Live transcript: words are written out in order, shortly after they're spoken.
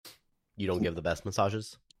You don't give the best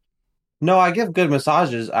massages? No, I give good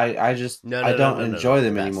massages. I just No, I no, no, don't no, no, no. enjoy The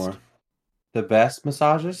them anymore. best. The best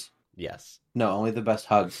massages? Yes. No, only the best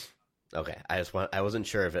hugs. Okay. I wasn't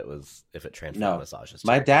sure if it transferred to No. massages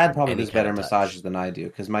My too. dad probably Any does kind better of touch. massages than I do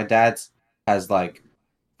because my dad's has like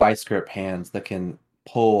vice grip hands that can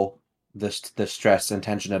pull the stress and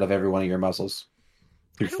tension out of every one of your muscles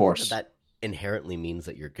through I don't know that force. that inherently means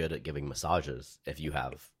that you're good at giving massages if you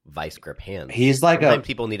have vice grip hands. He's like a Sometimes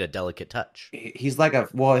people need a delicate touch. he's like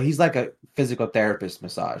a physical therapist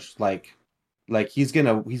massage. Like he's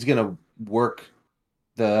gonna work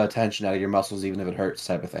the tension out of your muscles even if it hurts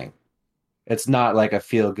type of thing. It's not like a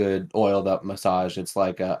feel good oiled up massage. It's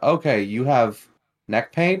like okay, you have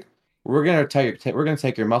neck pain. We're gonna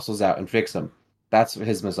take your muscles out and fix them. That's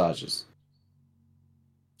his massages.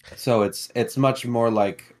 So it's much more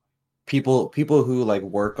like people who like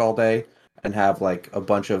work all day and have like a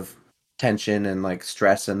bunch of tension and like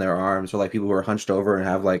stress in their arms, or like people who are hunched over and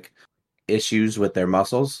have like issues with their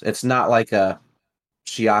muscles. It's not like a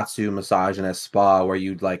shiatsu massage in a spa where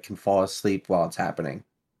you like can fall asleep while it's happening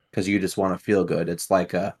because you just want to feel good. It's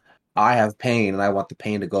like I have pain and I want the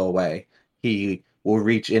pain to go away. He will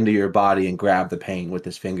reach into your body and grab the pain with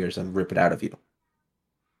his fingers and rip it out of you.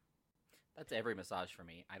 That's every massage for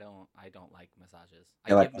me. I don't like massages.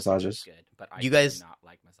 I I like give massages massages. good, but I You do guys, not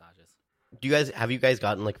like massages. have you guys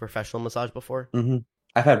gotten like professional massage before? hmm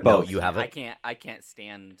I've had No, both. you I haven't. can't. I can't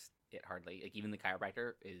stand it hardly. Like even the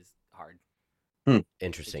chiropractor is hard. Hmm. It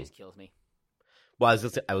Interesting. just kills me. Well,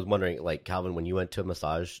 I was wondering, like Calvin, when you went to a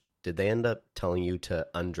massage, did they end up telling you to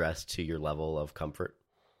undress to your level of comfort?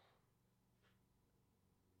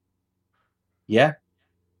 Yeah,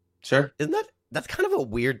 sure. Isn't that's kind of a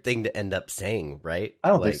weird thing to end up saying, right? I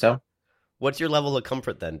don't think Like, so. what's your level of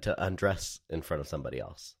comfort then to undress in front of somebody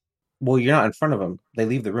else? Well, you're not in front of them. They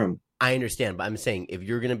leave the room. I understand, but I'm saying if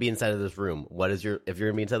you're going to be inside of this room, if you're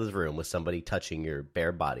going to be inside of this room with somebody touching your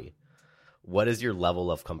bare body, what is your level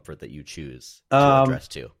of comfort that you choose to Um, undress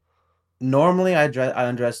to? Normally I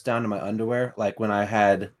undress down to my underwear. Like when I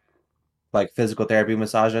had like physical therapy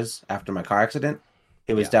massages after my car accident,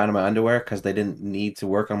 it was Yeah. down to my underwear because they didn't need to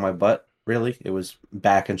work on my butt really. It was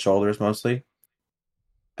back and shoulders mostly,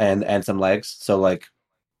 and some legs. So like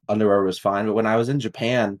underwear was fine. But when I was in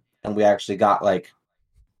Japan and we actually got like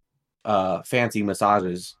fancy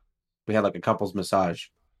massages, we had like a couples massage.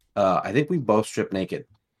 I think we both stripped naked.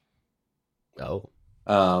 Oh,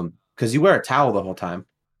 Because you wear a towel the whole time.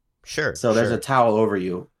 sure, So there's a sure. towel over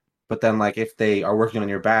you. But then like if they are working on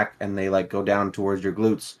your back and they like go down towards your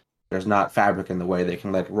glutes, there's not fabric in the way. They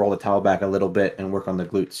can like roll the towel back a little bit and work on the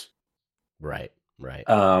glutes. Right, right.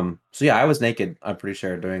 So yeah, I was naked, I'm pretty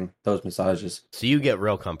sure, during those massages. So you get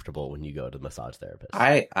real comfortable when you go to the massage therapist.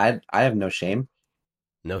 I have no shame.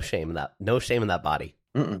 No shame in that. No shame in that body.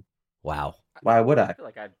 Mm-mm. Wow. Why would I I? feel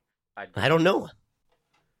like I'd I don't know.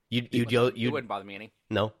 it wouldn't, it You wouldn't bother me any.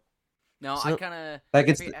 no. No, I So, kind of Like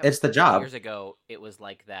every it's the a couple job. years ago. It was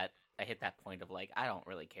like that. I hit that point of like I don't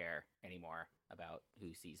really care anymore about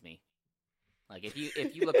who sees me. Like if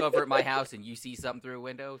you look over at my house and you see something through a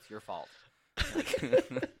window, it's your fault.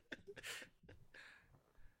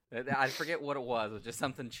 Like, I forget what it was. It was just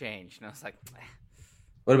something changed, and I was like,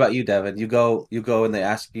 What about you, Devin? You go and they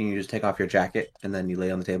ask you, and you just take off your jacket and then you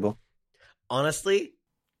lay on the table. honestly,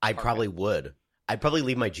 I perfect. probably would. I'd probably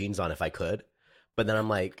leave my jeans on if I could, but then I'm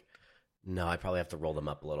like, no, I probably have to roll them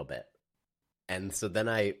up a little bit. And so then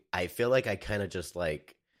I feel like I kind of just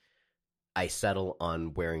like I settle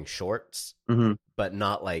on wearing shorts, Mm-hmm. but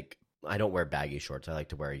not like I don't wear baggy shorts. I like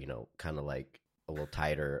to wear, kind of like a little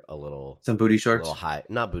tighter, Some booty a little shorts. high,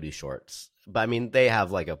 not booty shorts, but I mean they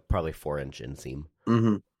have like a probably 4 inch inseam.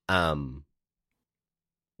 Mm-hmm. Um,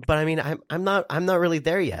 but I mean I'm not really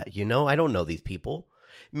there yet. I don't know these people.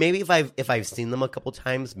 Maybe if I've seen them a couple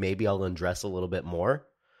times, maybe I'll undress a little bit more.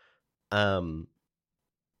 Um,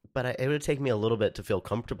 but it would take me a little bit to feel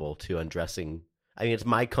comfortable to undressing. I mean, it's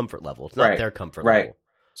my comfort level. It's not Right. their comfort Right. level.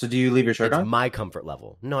 So do you leave your shirt It's on? my comfort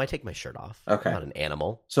level. No, I take my shirt off. I'm Okay. not an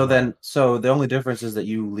animal. So then, so the only difference is that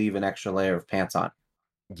you leave an extra layer of pants on.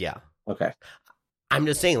 Yeah. Okay. I'm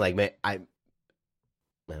just saying, like, man, I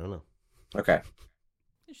don't know. Okay.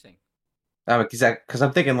 Interesting. Because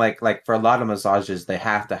I'm thinking like for a lot of massages, they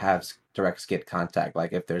have to have direct skin contact.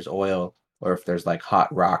 Like if there's oil or if there's like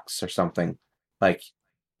hot rocks or something, like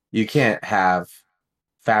you can't have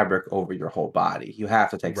fabric over your whole body. You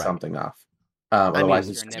have to take Right. something off. I Otherwise,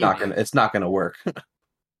 mean, You're it's never not gonna. gonna work.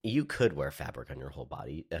 you could wear fabric on your whole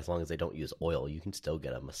body as long as they don't use oil. You can still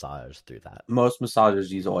get a massage through that. Most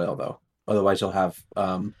massages use oil though. Otherwise, you'll have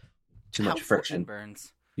too How? much Skin friction.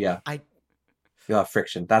 burns. Yeah, I you'll have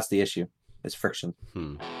friction. That's the issue. It's friction.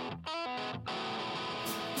 hmm.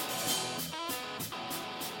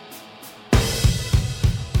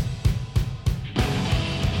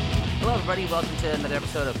 everybody. Welcome to another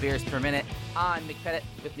episode of Beers Per Minute. I'm Mick Pettit.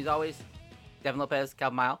 With me, as always, Devin Lopez,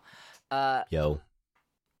 Calvin Mile. Yo. Have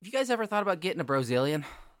you guys ever thought about getting a Brazilian?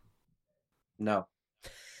 No.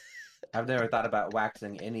 I've never thought about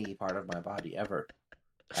waxing any part of my body ever.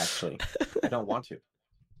 Actually, I don't want to.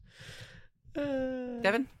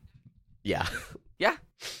 Devin? Yeah. Yeah?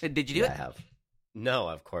 Did you do Yeah, it? I have. No,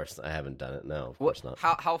 of course I haven't done it. No, of course not.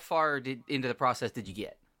 How far into the process did you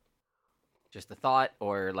get? Just a thought,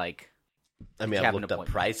 or like? I mean, you I've have an looked up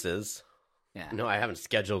appointment? prices. Yeah, No, I haven't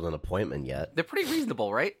scheduled an appointment yet. they're pretty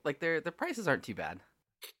reasonable, right? Like their prices aren't too bad.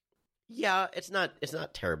 Yeah, it's not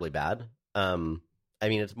terribly bad. I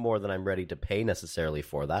mean, it's more than I'm ready to pay necessarily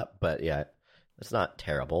for that, but yeah, it's not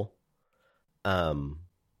terrible.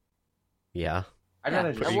 Yeah. I'd Yeah.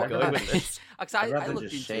 rather just, Where are you I'd going rather- with this? Because I'd I rather looked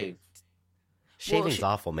just into shave. Shaving's sh-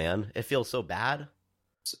 awful, man. It feels so bad.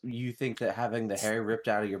 You think that having the hair ripped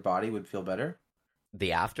out of your body would feel better?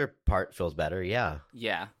 The after part feels better, yeah.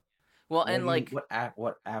 Yeah. Well, and What do you- like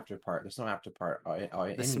what after part? There's no after part.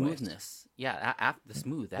 the smoothness. Yeah, the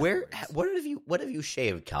smooth. Where afterwards. what have you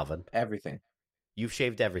shaved, Calvin? Everything. You've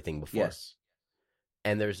shaved everything before. Yes.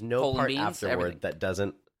 And there's no Colon part beans, afterward everything.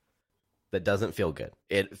 that doesn't feel good.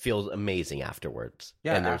 It feels amazing afterwards.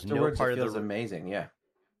 Yeah, and there's afterwards no part it of feels the amazing. Yeah.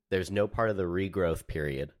 there's no part of the regrowth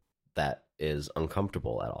period that is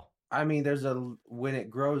uncomfortable at all. I mean, when it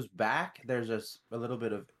grows back, there's a little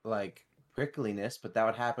bit of like prickliness, but that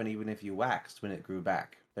would happen even if you waxed when it grew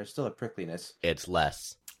back. There's still a prickliness. It's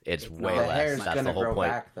less. It's It's way not. The less. hair's That's gonna the whole grow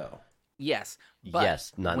point. back though. Yes, but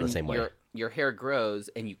Yes, not in the when same way. Your hair grows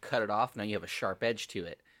and you cut it off. Now you have a sharp edge to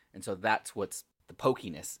it, and so that's what's the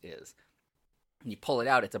pokiness is. When you pull it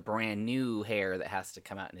out, it's a brand new hair that has to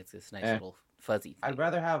come out, and it's this nice little fuzzy thing. I'd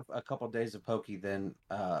rather have a couple days of pokey than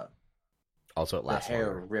Also, it the lasts hair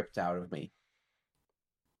longer. ripped out of me.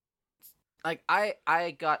 Like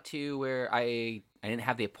I got to where I didn't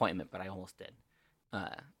have the appointment, but I almost did.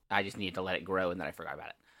 I just needed to let it grow, and then I forgot about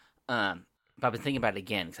it. But I've been thinking about it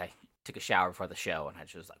again because I took a shower before the show, and I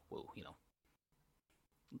just was like, "Whoa,"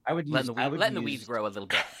 I would use letting the weeds grow a little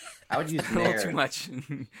bit. I would use a little Nair too much.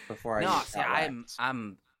 before I No, use see, wax.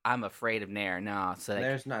 I'm afraid of Nair. No, so like,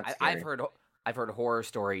 Nair's not I've scary. heard horror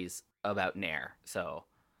stories about Nair. So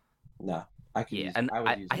No, I could yeah, use. and I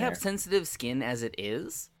would use I have Nair. sensitive skin as it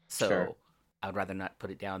is, so Sure. I would rather not put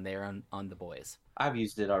it down there on the boys. I've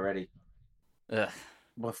used it already Ugh.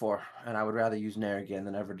 before, and I would rather use Nair again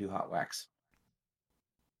than ever do hot wax.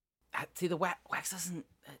 See, the wax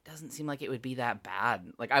doesn't seem like it would be that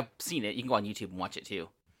bad. Like I've seen it. You can go on YouTube and watch it too.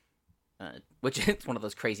 Which is one of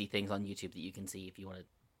those crazy things on YouTube that you can see if you want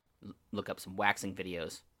to look up some waxing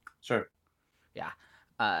videos. Sure. Yeah.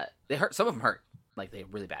 They hurt. Some of them hurt. Like they're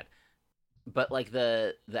really bad. But like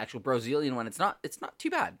the actual Brazilian one, it's not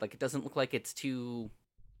too bad. Like it doesn't look like it's too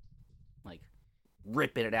like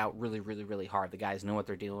ripping it out really, really, really hard. The guys know what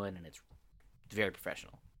they're doing, and it's very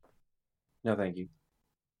professional. No, thank you.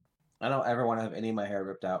 I don't ever want to have any of my hair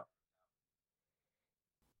ripped out.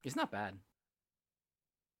 It's not bad.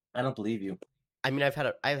 I don't believe you. I mean, I've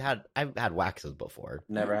had waxes before.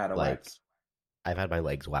 Never had a Like, wax. I've had my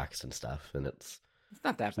legs waxed and stuff, and it's It's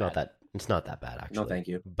not that bad. not that bad actually. No, thank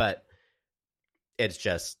you. But it's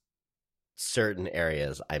just certain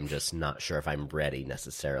areas I'm just not sure if I'm ready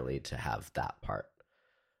necessarily to have that part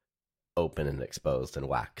open and exposed and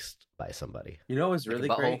waxed by somebody. You know what was Like a really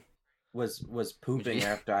butthole? great was pooping you-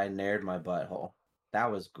 after I nared my butthole.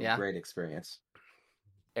 That was a Yeah? great experience.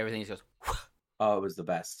 Everything just goes. Oh, it was the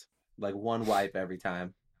best. Like one wipe every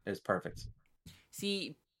time. It was perfect.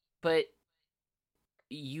 See, but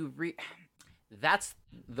that's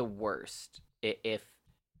the worst. If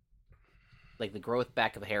like the growth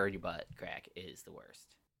back of hair in your butt crack is the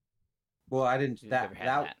worst. Well, I didn't. If you've That ever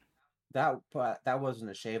had that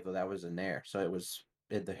wasn't a shave though. That was a nair. So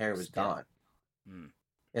the hair was Still. gone. Hmm.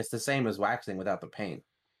 It's the same as waxing without the pain.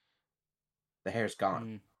 The hair's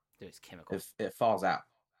gone. There's chemicals. It falls out.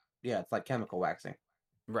 Yeah, it's like chemical waxing.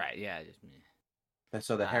 Right, yeah. Just, And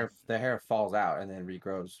so the hair falls out and then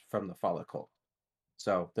regrows from the follicle.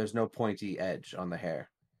 So there's no pointy edge on the hair,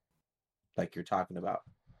 like you're talking about.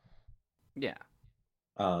 yeah.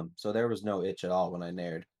 So there was no itch at all when I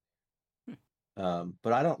nared.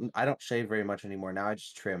 But I don't shave very much anymore. Now I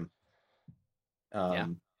just trim. Yeah.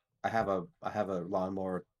 I have a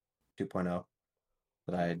lawnmower 2.0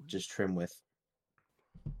 that I just trim with.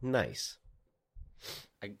 Nice.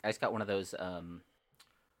 I just got one of those. I was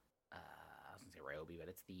gonna say Ryobi, but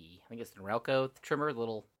I think it's the Norelco trimmer, the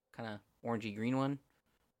little kind of orangey green one.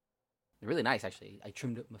 They're really nice, actually. I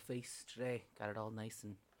trimmed up my face today, got it all nice,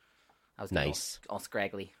 and I was getting Nice. all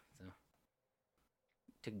scraggly, so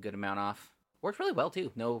took a good amount off. Works really well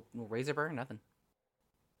too. No razor burn, nothing.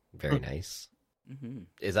 Very nice. Mm-hmm.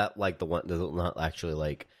 Is that like the one? Does it not actually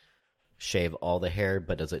like shave all the hair,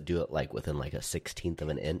 but does it do it like within like a 16th of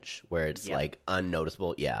an inch, where it's like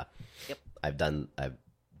unnoticeable? Yeah. Yep. I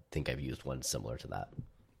think I've used one similar to that.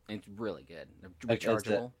 It's really good. They're Like, is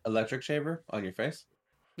the rechargeable. electric shaver on your face?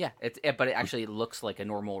 Yeah, but it actually looks like a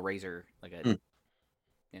normal razor, like a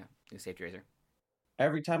a safety razor.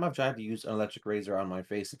 Every time I've tried to use an electric razor on my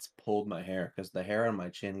face, it's pulled my hair because the hair on my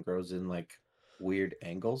chin grows in like weird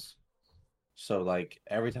angles. So like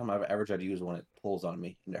every time I've ever tried to use one, it pulls on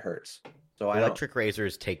me and it hurts. So I don't. Electric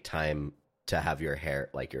razors take time to have your hair,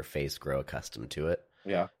 like your face, grow accustomed to it.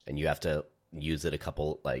 Yeah. And you have to use it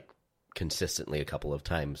consistently a couple of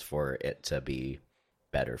times for it to be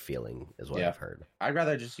better feeling, is what I've heard. I'd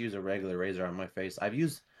rather just use a regular razor on my face. I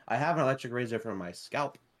have an electric razor for my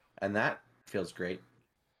scalp, and that feels great.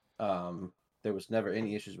 There was never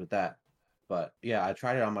any issues with that. But yeah, I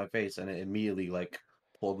tried it on my face and it immediately like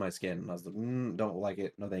pulled my skin. And I was like, don't like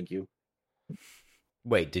it. No, thank you.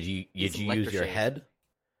 Wait, did you use your head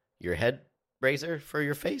razor for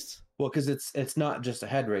your face? Well, because it's not just a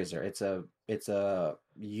head razor. It's a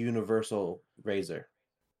universal razor,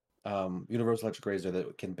 universal electric razor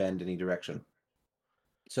that can bend any direction.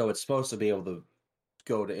 So it's supposed to be able to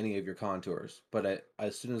go to any of your contours. But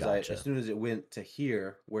as soon as it went to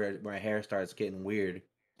here, where my hair starts getting weird,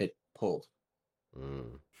 it pulled.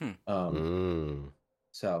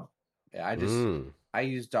 So yeah, I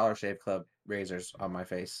use Dollar Shave Club razors on my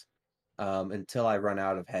face until I run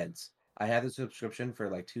out of heads. I had the subscription for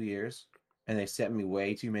like 2 years, and they sent me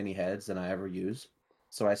way too many heads than I ever use.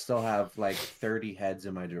 So I still have like 30 heads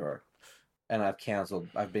in my drawer, and I've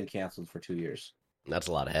been canceled for 2 years. That's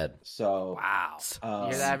a lot of head. So wow, you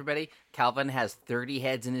hear that, everybody? Calvin has 30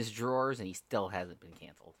 heads in his drawers, and he still hasn't been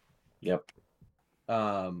canceled. Yep.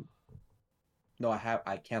 No,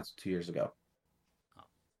 I canceled 2 years ago.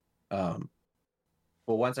 Well,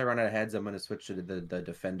 once I run out of heads, I'm going to switch to the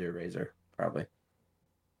Defender razor probably,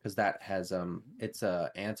 because that has it's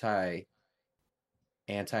a anti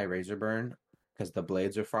razor burn because the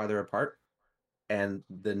blades are farther apart, and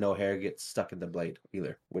the no hair gets stuck in the blade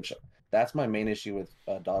either. Which that's my main issue with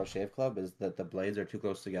Dollar Shave Club, is that the blades are too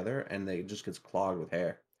close together and they just gets clogged with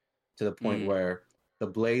hair to the point where the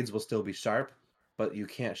blades will still be sharp, but you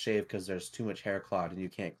can't shave because there's too much hair clogged and you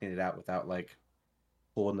can't clean it out without like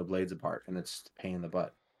pulling the blades apart, and it's a pain in the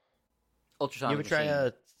butt. Ultrasonic. You ever try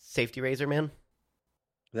a safety razor, man?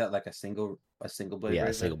 Is that like a single blade? Yeah, razor?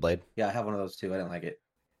 a single blade. Yeah, I have one of those too. I didn't like it.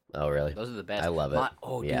 Oh, really? Those are the best. I love it.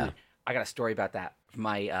 Dude, I got a story about that.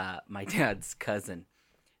 My dad's cousin,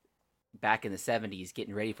 back in the 70s,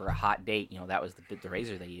 getting ready for a hot date. That was the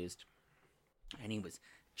razor they used, and he was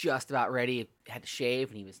just about ready. Had to shave,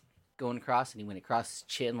 and he was going across, and he went across his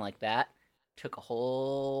chin like that. Took a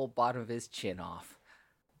whole bottom of his chin off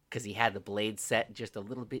because he had the blade set just a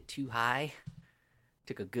little bit too high.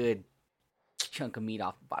 Took a good chunk of meat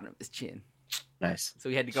off the bottom of his chin. Nice. So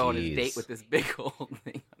he had to go on his date with this big old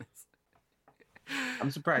thing on his.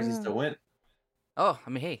 I'm surprised he still went. Oh, I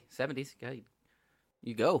mean, hey, 70s,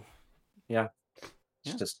 you go. Yeah.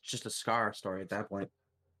 Just a scar story at that point.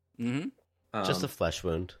 Mm-hmm. Just a flesh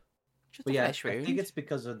wound. But yeah, I think it's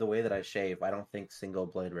because of the way that I shave. I don't think single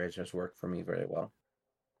blade razors work for me very well.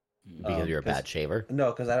 Because you're a bad shaver?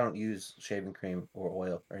 No, because I don't use shaving cream or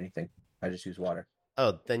oil or anything. I just use water.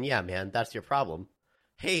 Oh, then yeah, man, that's your problem.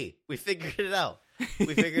 Hey, we figured it out.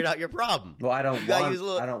 We figured out your problem. Well, I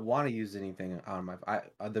don't want to use anything on my.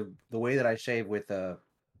 The way that I shave with a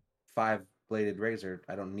 5-bladed razor,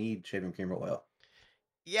 I don't need shaving cream or oil.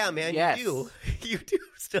 Yeah, man, yes. you do. You do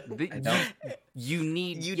still. I don't. You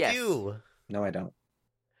need. You yes. do. No, I don't.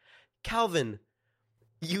 Calvin,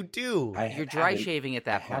 you do. You're dry shaving at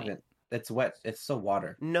that point. Haven't. It's wet. It's still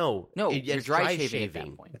water. No, you're dry shaving at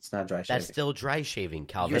that point. It's not dry shaving. That's still dry shaving,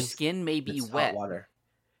 Calvin. Your skin may be it's wet. Hot water.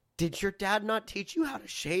 Did your dad not teach you how to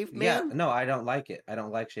shave, man? Yeah, no, I don't like it. I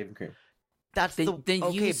don't like shaving cream. That's then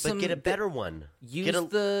okay, but get a better one. Use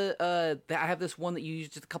I have this one that you use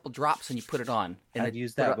just a couple drops and you put it on. And I've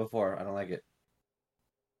used that before. I don't like it.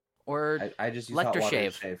 Or I just use hot water to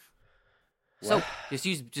shave. Soap. Just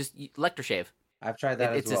use electroshave. I've tried that as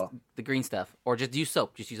well. It's just the green stuff. Or just use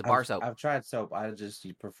soap. Just use a bar soap. I've tried soap. I just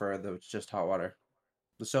prefer just hot water.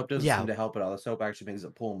 The soap doesn't seem to help at all. The soap actually makes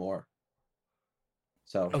it pull more.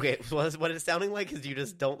 So okay, so what it's sounding like is you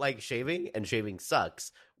just don't like shaving, and shaving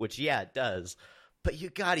sucks, which it does. But you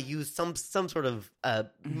got to use some sort of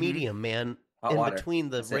medium, man, hot water. Between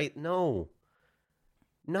the rate. No,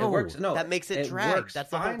 it works. No, that makes it drag. That's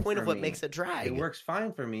the whole point of what makes it drag. It works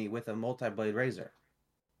fine for me with a multi-blade razor.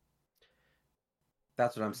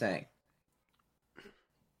 That's what I'm saying.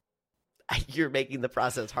 You're making the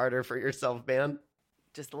process harder for yourself, man.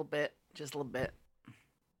 Just a little bit. Just a little bit.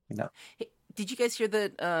 No. Hey, did you guys hear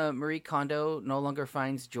that Marie Kondo no longer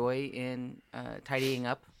finds joy in tidying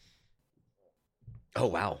up? Oh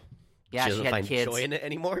wow. Yeah, she she doesn't had find kids. joy in it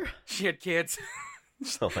anymore. She had kids.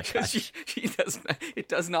 Oh my gosh. she does not, it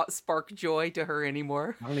does not spark joy to her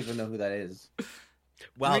anymore. I don't even know who that is.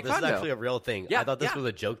 Wow, Marie this is Kondo. actually a real thing. Yeah, I thought this yeah. was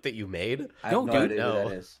a joke that you made. I have no dude, idea who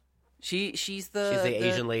that is. She's the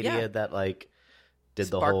Asian lady yeah, that like did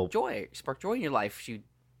the spark whole spark joy in your life. She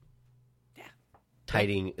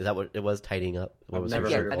tidying. Is that what it was? Tidying up. What I've was never her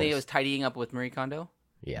yeah, heard show of I it. think it called? was tidying up with Marie Kondo.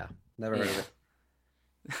 Yeah. Never heard of it.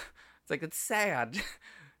 It's like it's sad.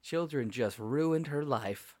 Children just ruined her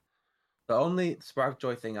life. The only spark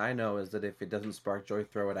joy thing I know is that if it doesn't spark joy,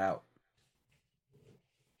 throw it out.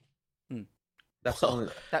 That's the Well,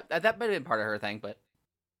 only. That might have been part of her thing, but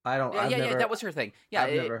I don't. yeah, I've yeah, never, that was her thing. Yeah,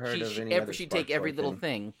 I've never heard of any other she'd spark take every joy little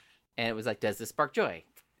thing, and it was like, does this spark joy?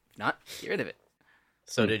 If not, get rid of it.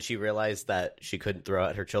 So did she realize that she couldn't throw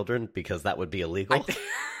out her children because that would be illegal?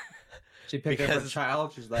 She picked up her Because-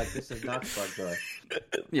 child. She's like, "This is not spark joy.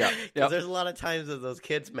 Yeah, Because yep. there's a lot of times with those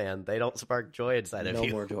kids, man, they don't spark joy inside of No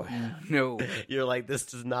you. more joy." No. You're like, this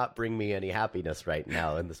does not bring me any happiness right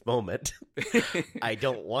now in this moment. I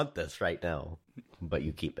don't want this right now, but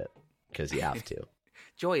you keep it because you have to.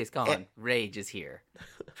 Joy is gone. Rage is here.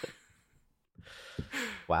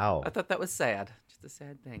 Wow, I thought that was sad. Just a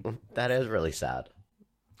sad thing. that is really sad.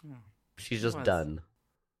 Yeah. She's just was. done.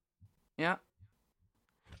 Yeah.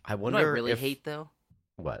 I What do wonder I really if hate though?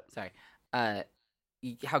 what. Sorry.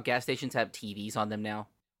 How gas stations have TVs on them now,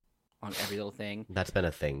 on every little thing. That's been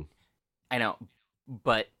a thing. I know,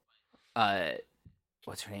 but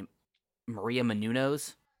what's her name? Maria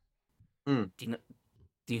Menounos. Hmm. Do you know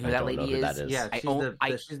who I that don't know lady who is? that is. Yeah, I she's, own-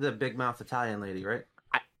 I- she's the big mouth Italian lady, right?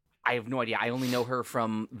 I have no idea. I only know her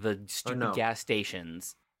from the stupid no. gas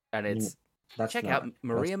stations, and it's That's check not- out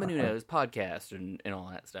Maria that's not her. Menounos podcast and all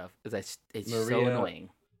that stuff. It's so Maria- annoying.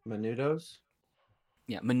 Menudos.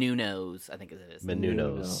 Yeah, Menounos, I think it is.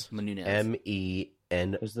 Menunos. Menounos.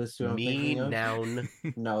 MEN. Is this who I'm Me thinking of? noun.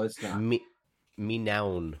 No, it's not. Me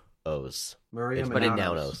nounos. Maria It's Menounos.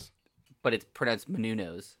 Menounos. But it's pronounced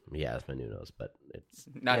Menounos. Yeah, it's Menounos, but it's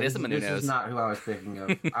No, it is a This Menounos. is not who I was thinking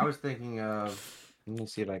of. I was thinking of. Let me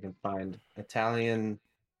see if I can find Italian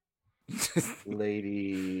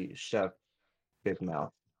lady chef big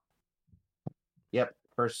mouth. Yep,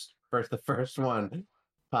 the first one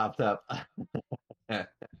popped up.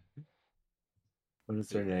 What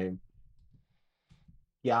is her name?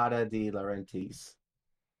 Yada di Laurentiis.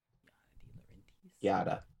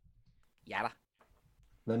 Yada. Yada.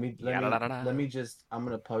 Let me Yada-da-da-da. just. I'm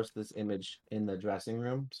gonna post this image in the dressing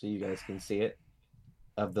room so you guys can see it,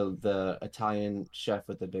 of the Italian chef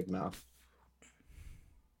with the big mouth.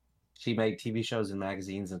 She made TV shows and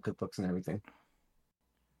magazines and cookbooks and everything.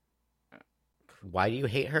 why do you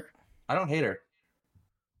hate her? I don't hate her.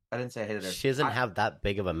 I didn't say I hated her. She doesn't have that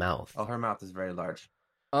big of a mouth. Oh, her mouth is very large,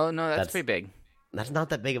 Oh no, that's That's- pretty big. That's not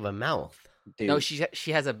that big of a mouth. dude. No,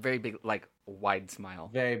 she has a very big, like, wide smile.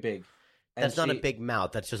 very big. And That's not a she- big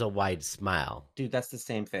mouth. That's just a wide smile. Dude, that's the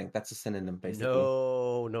same thing. That's a synonym, basically.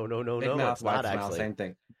 No, big mouth, it's wide not smile, actually. same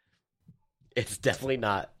thing. It's definitely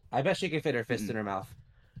not. I bet she could fit her fist in her mouth.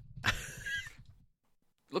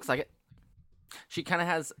 Looks like it. She kind of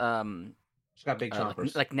has She's got big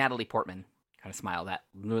chompers. like Natalie Portman kind of smile, that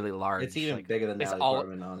really large. It's even like, bigger than it's Natalie all-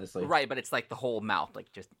 Portman, honestly. right, but it's like the whole mouth,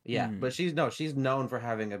 like just Yeah, but she's known for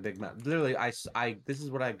having a big mouth. Literally, I this is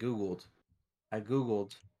what I googled. I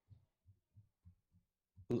googled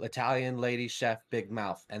Italian lady chef big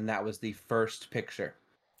mouth, and that was the first picture.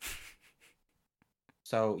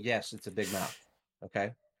 So yes, it's a big mouth.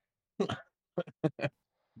 Okay.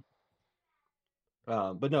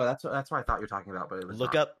 But no, that's what I thought you were talking about. But it was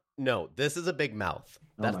Look not. up. No, this is a big mouth.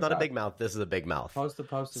 Oh That's my not a God. big mouth. This is a big mouth. Post it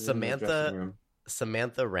in the Samantha- dressing room.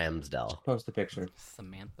 Samantha Ramsdell. Post the picture.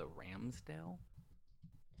 Samantha Ramsdell.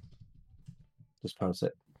 Just post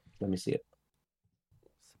it. Let me see it.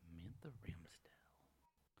 Samantha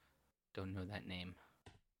Ramsdell. Don't know that name.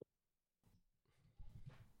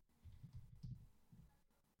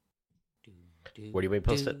 Where do you want me to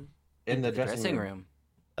post it? In the dressing room.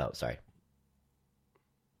 Oh, sorry.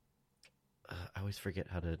 I always forget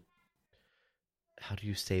how to. How do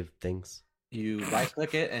you save things? You right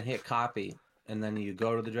click it and hit copy, and then you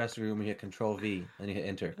go to the dressing room and hit Control V, and you hit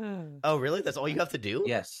Enter. Oh, really? That's all you have to do?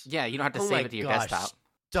 Yes. Yeah, you don't have to Oh my save it to your gosh. desktop.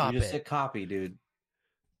 Stop you just it. hit copy, dude.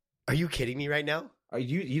 Are you kidding me right now? Are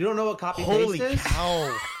you don't know what copy Holy paste is?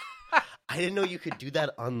 cow! I didn't know you could do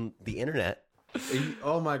that on the internet.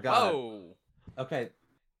 Oh my god. Oh, Okay.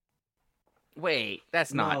 wait,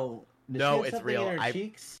 that's not. No, No, it's something real. in her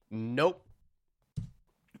cheeks? Nope.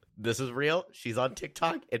 This is real. She's on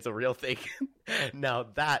TikTok. It's a real thing. Now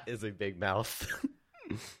that is a big mouth.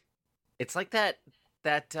 It's like that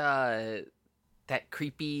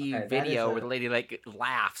creepy Okay, that video is where the lady like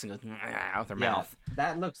laughs and goes with her mouth.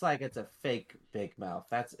 That looks like it's a fake big mouth.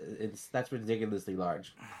 That's ridiculously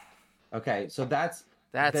large. Okay, so that's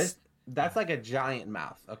like a giant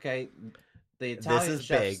mouth. Okay, the Italian is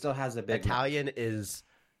chef big. still has a big Italian is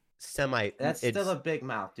semi. That's still a big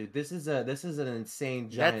mouth, dude. This is an insane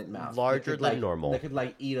giant mouth. Larger than normal. They could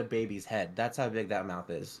like eat a baby's head. That's how big that mouth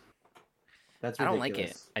is. That's I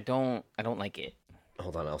ridiculous. don't like it. I don't like it.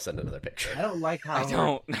 Hold on, I'll send another picture. I don't like how I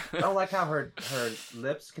don't. I don't like how her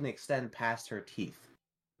lips can extend past her teeth,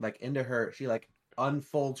 like into her. She like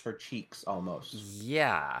unfolds her cheeks almost.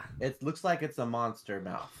 Yeah. It looks like it's a monster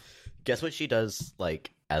mouth. Guess what she does,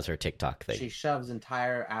 like, as her TikTok thing? She shoves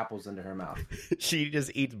entire apples into her mouth. She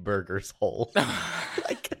just eats burgers whole.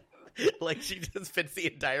 like she just fits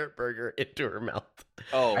the entire burger into her mouth.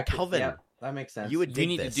 Oh, Calvin, yeah, that makes sense. you would dig you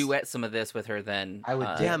need this. to duet some of this with her then. I would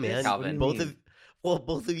dig Yeah, this. man. Calvin. What do you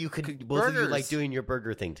Both mean? of you could both of you like doing your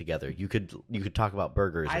burger thing together. You could talk about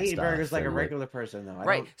burgers. I and eat stuff burgers like a and, regular person, though.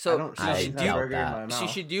 Right, so I don't she shove should a do burger in that. my mouth. She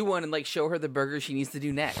should do one and like show her the burger she needs to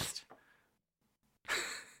do next.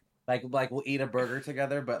 Like we'll eat a burger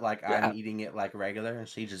together, but like Yeah. I'm eating it like regular, and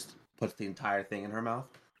she just puts the entire thing in her mouth,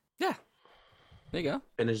 Yeah. There you go.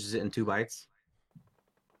 finishes it in 2 bites.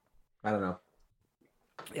 I don't know.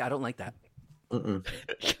 Yeah, I don't like that. Mm-mm.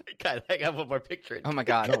 God, I got one more picture. Oh my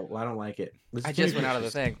god. No, I don't like it. This I is too just many went out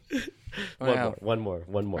of the pictures. thing. Oh, no. One more.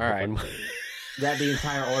 All right. One more. That the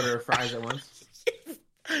entire order of fries at once.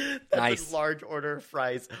 That's Nice. a large order of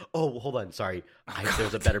fries. Oh, hold on. Sorry.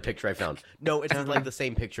 There's a better picture I found. No, it's like the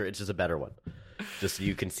same picture. It's just a better one. Just so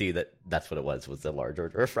you can see that that's what it was a large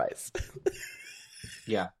order of fries.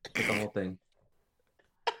 Yeah, it's the whole thing.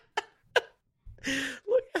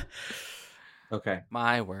 Look. Okay.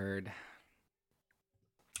 My word.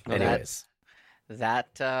 Well, Anyways.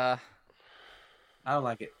 that I don't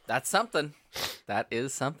like it. that's something. That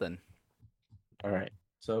is something. All right.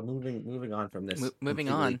 So moving on from this. Moving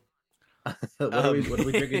on. what are we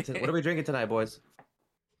drinking? What are we drinking tonight, boys?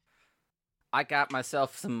 I got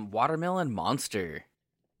myself some watermelon monster.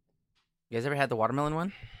 You guys ever had the watermelon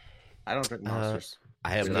one? I don't drink monsters. I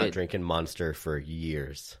have Good. not drinking Monster for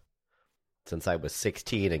years. Since I was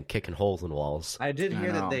 16 and kicking holes in walls. I did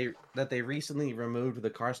hear know. that they recently removed the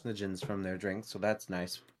carcinogens from their drinks, so that's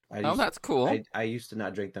nice. That's cool. I used to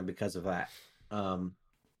not drink them because of that.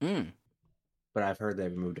 Mm, But I've heard they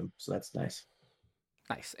removed them, so that's nice.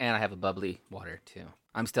 nice. And I have a bubbly water too.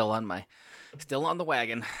 I'm still on the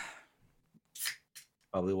wagon.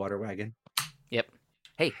 Bubbly water wagon. Yep.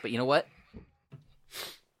 Hey, but you know what?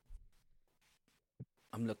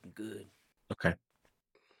 I'm looking good. Okay.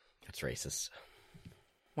 That's racist.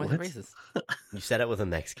 Why is it racist? You said it with a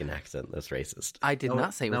Mexican accent. That's racist. I did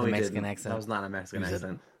not say it with a he Mexican didn't. accent. That was not a Mexican You said-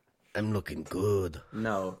 accent. I'm looking good.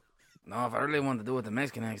 No, No, if I really wanted to do it with a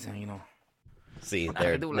Mexican accent, you know. See, I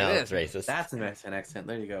there. could do it Now like it's racist. that's a Mexican accent.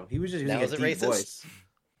 There you go. He was just using Now a is it deep racist? voice.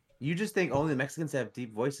 You just think only Mexicans have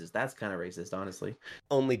deep voices. That's kind of racist, honestly.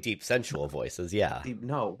 Only deep, sensual voices. Yeah. Deep,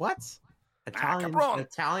 no, what? Italians, cabron.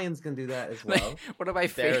 Italians can do that as well. What am I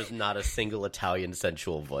There's not a single Italian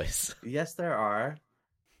sensual voice. Yes, there are.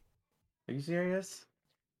 Are you serious?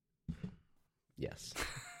 Yes.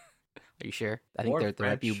 Are you sure? I think Or there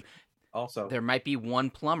might be French. Also, there might be one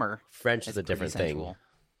plumber. French that's is a pretty different thing. sensual.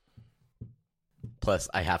 Plus,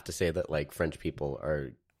 I have to say that like French people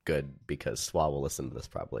are good because Swa will listen to this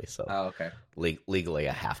probably. So oh, okay. legally,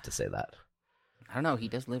 I have to say that. I don't know. He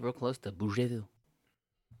does live real close to Bourgeois.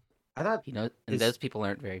 I thought He knows, and Is- those people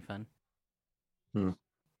aren't very fun. Hmm.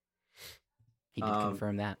 He did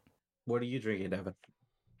confirm that. What are you drinking, Devin?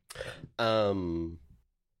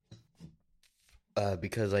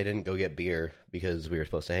 Because I didn't go get beer because we were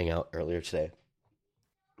supposed to hang out earlier today.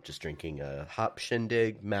 Just drinking a Hop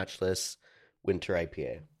Shindig Matchless Winter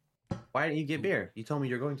IPA. Why didn't you get beer? You told me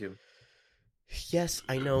you're going to. Yes,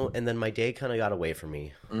 I know. And then my day kind of got away from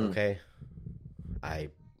me. Mm. Okay. I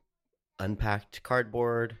unpacked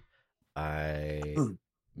cardboard. I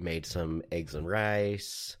made some eggs and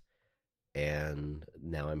rice. And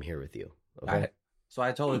now I'm here with you. Okay. So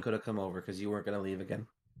I totally could have come over because you weren't going to leave again.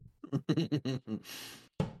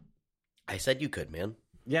 I said you could, man.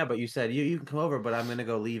 Yeah, but you said you can come over, but I'm going to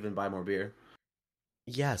go leave and buy more beer.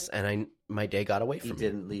 Yes, and my day got away He from me.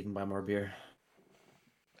 didn't leave and buy more beer.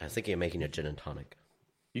 I was thinking of making a gin and tonic.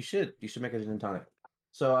 You should. You should make a gin and tonic.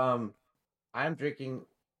 So I've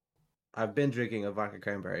been drinking a vodka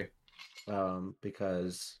cranberry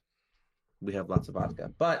because we have lots of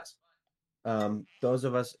vodka. But Those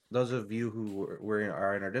of you who are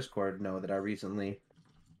in our Discord know that I recently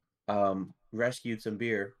rescued some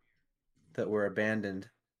beer that were abandoned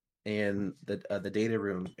in the data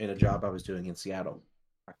room in a job I was doing in Seattle.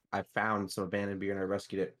 I found some abandoned beer and I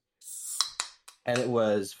rescued it, and it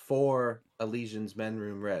was 4 Elysian's Men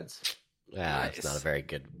Room Reds. Yeah, it's not a Nice. very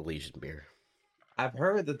good Elysian beer. I've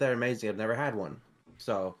heard that they're amazing. I've never had one,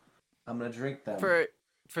 so I'm gonna drink them.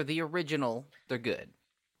 For the original, they're good.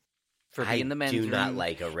 For I being the men's do not room,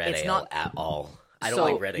 like a red it's ale not- at all. I don't So-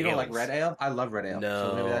 like red ale. You don't like red ale? I love red ale.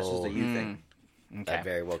 So maybe that's just a you thing. Okay. That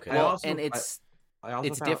very well could. I Well, also- and it's I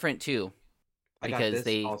also found, different too. I got because this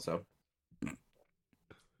they- also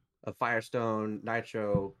a Firestone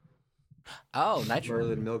Nitro Oh, nitro.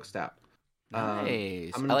 Berlin Milk Stout.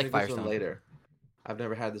 Nice. I'm I gonna like drink this Firestone one later. I've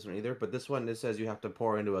never had this one either, but this one, it says you have to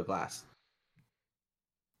pour into a glass.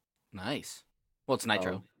 Nice. Well, it's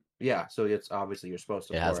nitro. Yeah, so it's obviously you're supposed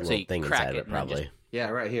to It pour has a it. So little you thing crack inside it of it, and then just- probably. Yeah,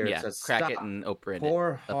 right here Yeah, it says crack it stop, and open it.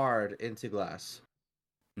 pour hard into glass.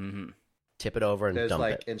 Mm-hmm. Tip it over and There's dump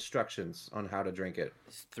like it. instructions on how to drink it.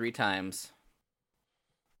 3 times.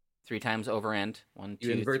 3 times over end. 1,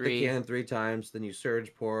 You 2, invert 3. the can 3 times, then you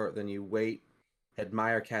surge pour, then you wait,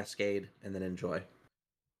 admire cascade, and then enjoy.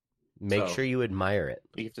 Make so- sure you admire it.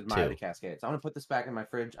 You have to admire Two. the cascade. So I'm gonna put this back in my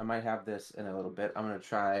fridge. I might have this in a little bit. I'm gonna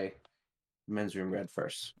try Men's Room Red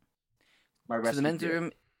first. My So the rescue men's beer.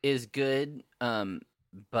 room is good,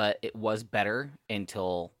 but it was better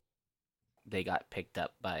until they got picked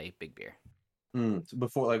up by Big Beer.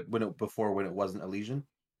 So when it wasn't Elysian,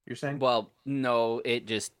 you're saying? Well, no, it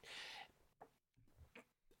just.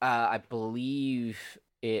 I believe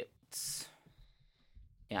it's.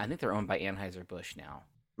 Yeah, I think they're owned by Anheuser-Busch now,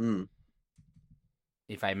 Mm.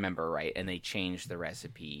 if I remember right, and they changed the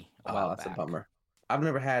recipe a Oh, while that's back. a bummer. I've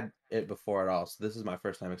never had it before at all, so this is my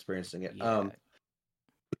first time experiencing it. Yeah.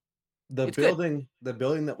 The It's good.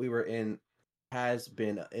 building that we were in has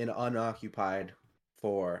been unoccupied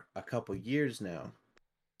for a couple years now.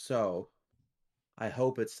 So I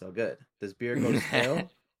hope it's still good. This beer goes stale.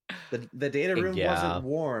 The data room Yeah. wasn't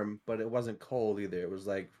warm, but it wasn't cold either. It was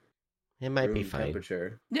like It might be room fine.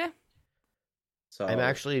 temperature. Yeah. So I'm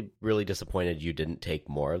actually really disappointed you didn't take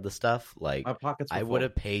more of the stuff. Like, my pockets were I full. would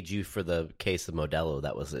have paid you for the case of Modelo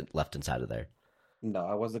that was left inside of there. No,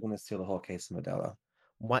 I wasn't going to steal the whole case of Modelo.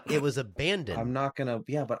 What? It was abandoned. I'm not gonna.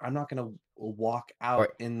 Yeah, but I'm not gonna walk out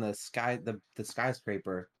Or- in the sky, the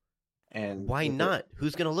skyscraper, and Why with not?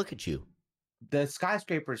 Who's gonna look at you? the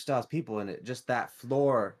skyscraper still has people in it. Just that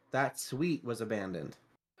floor, that suite was abandoned.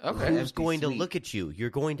 Okay. An Who's empty going to suite. look at you?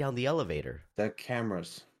 You're going down the elevator. The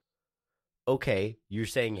cameras. Okay, you're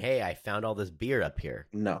saying, "Hey, I found all this beer up here."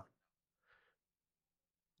 No.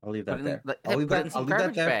 I'll leave that Put it in- there. let- I'll leave put it in that. some I'll leave that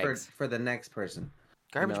garbage there bags. for the next person.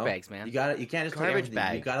 Garbage know? bags, man. You got to. You can't just take Garbage everything.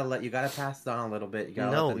 bag. You gotta pass it on a little bit. You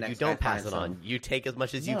gotta No, let the you next don't guy pass find it on. some. You take as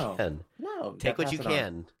much as you No. can. No, Take what you pass it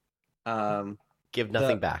on. can. Give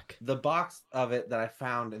nothing back. The box of it that I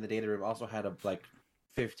found in the data room also had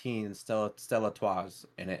 15 Stella Artois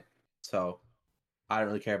in it, so I don't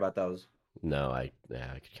really care about those. No, I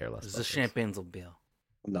could care less. This is about a those. champagne's bill.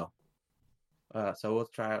 No. So we'll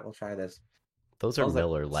try it. We'll try this. Those are Smells like-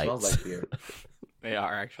 Miller Lights. Smells like beer. They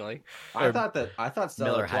are actually. I thought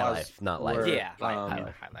Stella Miller Artois High Life, not Life. were, Yeah, um,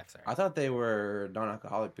 high life. Sorry. I thought they were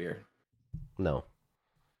non-alcoholic beer. No,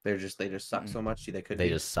 They just suck so much they couldn't. they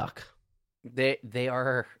be. just suck. They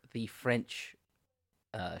are the French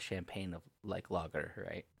champagne of lager,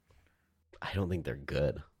 right? I don't think they're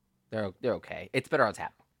good. They're okay. It's better on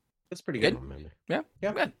tap. It's pretty I good. don't remember. Yeah,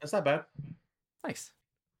 Yeah, good. it's not bad. Nice.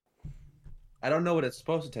 I don't know what it's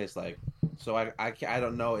supposed to taste like, so I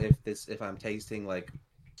don't know if I'm tasting like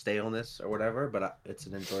staleness or whatever, but it's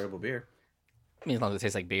an enjoyable beer. I mean, as long as it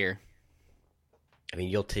tastes like beer. I mean,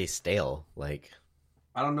 you'll taste stale. Like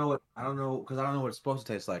I don't know because I don't know what it's supposed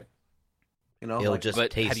to taste like. You know, it'll like, just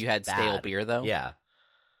But taste. have you had stale bad. beer though? Yeah.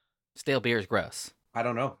 Stale beer is gross. I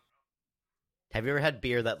don't know. Have you ever had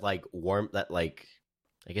beer that warm? That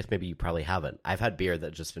I guess maybe you probably haven't. I've had beer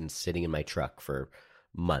that just been sitting in my truck for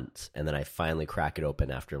months, and then I finally crack it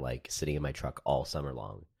open after sitting in my truck all summer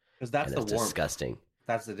long. Because that's And the it's warmth. disgusting.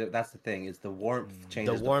 That's the thing. Is the warmth The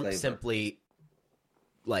changes warmth flavor. simply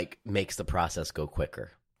makes the process go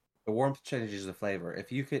quicker. The warmth changes the flavor.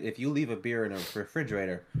 If you leave a beer in a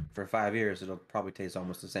refrigerator for 5 years, it'll probably taste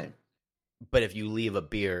almost the same. But if you leave a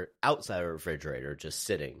beer outside a refrigerator just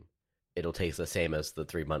sitting, it'll taste the same as the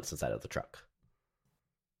 3 months inside of the truck.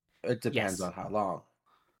 It depends Yes. on how long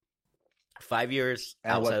 5 years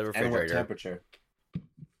and outside what, of the refrigerator. and what temperature. 3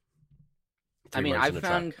 I mean, months I've in a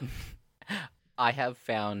found, truck. I have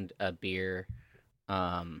found a beer,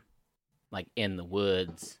 in the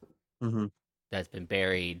woods Mm-hmm. that's been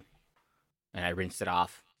buried, and I rinsed it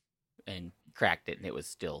off and cracked it, and it was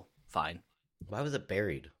still fine. Why was it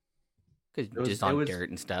buried? Because just on dirt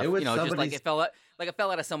and stuff. it was Just like somebody's- it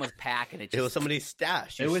fell out of someone's pack, and it just It was somebody's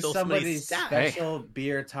stash. You It was stole somebody's stash. special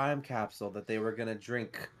beer time capsule that they were gonna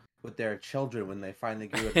drink with their children when they finally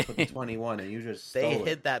grew up to 21, and you just They stole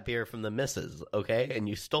hid it. that beer from the missus, okay? And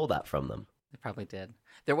you stole that from them. They probably did.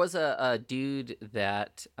 There was a dude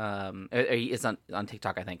that he is on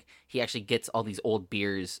TikTok, I think. He actually gets all these old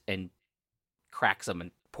beers and cracks them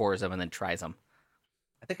and pours them and then tries them.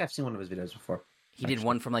 I think I've seen one of his videos before. He did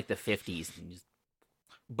one from like the 50s,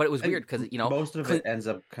 but it was weird because most of it ends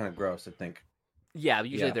up kind of gross. I think. Yeah,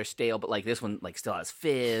 usually Yeah. they're stale, but like this one like still has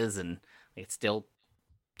fizz and it's still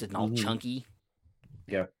just all Mhm. chunky.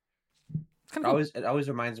 Yeah. It's kind of cool. It always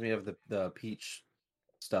reminds me of the peach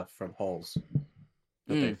stuff from Holes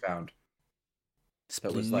that they found.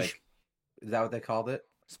 That was like, is that what they called it?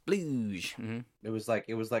 Splooge. Mm-hmm. It was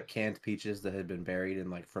like canned peaches that had been buried and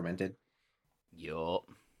like fermented. Yup.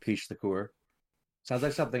 Peach liqueur. Sounds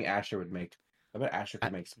like something Asher would make. I bet Asher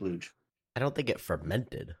could make splooge. I don't think it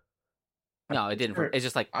fermented. No, it didn't. Sure. It's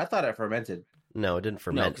just like I thought it fermented. No, it didn't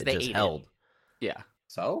ferment. 'cause It they just ate it. held. yeah.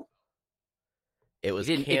 So It was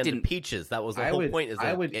It canned didn't- peaches. That was the I whole would point. Is that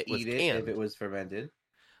I would it was eat it canned. if it was fermented.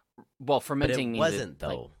 Well, But fermenting it means wasn't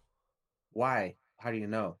like, though, Why? How do you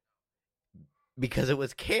know? because it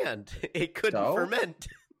was canned. It couldn't So? ferment.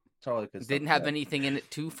 Totally could. didn't have anything in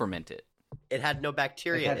it to ferment it. It had no It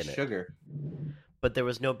bacteria had in it. sugar. But there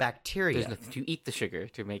was no bacteria. There's nothing to eat the sugar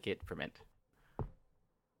to make it ferment.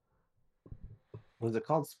 Was it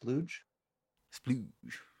called splooge? Splooge.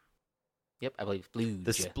 Yep, I believe splooge.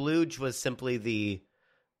 The splooge was simply the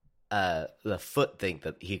foot thing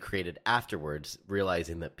that he created afterwards,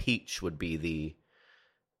 realizing that peach would be the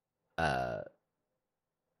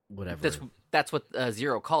whatever. That's what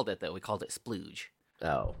Zero called it, though. We called it splooge.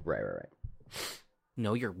 Oh, right.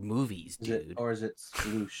 Know your movies, Is dude. it, or is it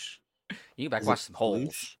sploosh? You can back Is watch it some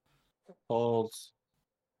holes. Holes.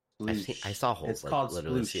 I saw holes. It's like, called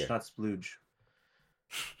literally sploosh, here. not splooge.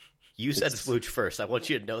 You said It's- splooge first. I want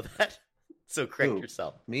you to know that. So correct Who?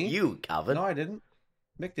 yourself. Me? You, Calvin. No, I didn't.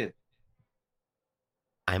 Mick did.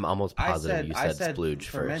 I'm almost positive you I said splooge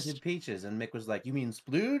fermented first. peaches, and Mick was like, "You mean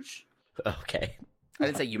splooge?" Okay. I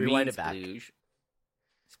didn't say you Rewind mean it back. splooge.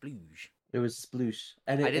 Splooge. It was sploosh.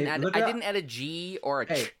 And I didn't look it up. add a G or a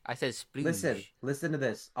Hey, ch. I said splooge. Listen to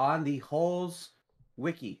this. On the Holes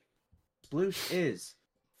wiki, sploosh is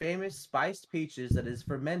famous spiced peaches that is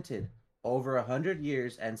fermented over 100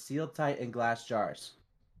 years and sealed tight in glass jars.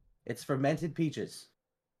 It's fermented peaches.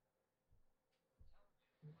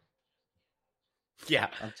 Yeah.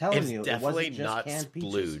 I'm telling It's you, it definitely wasn't just not canned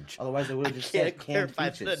peaches. splooge. Otherwise, they would I have just can't said canned clarify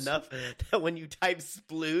peaches. that enough that when you type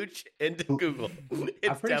splooge into Google,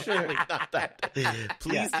 it's pretty sure- definitely not that.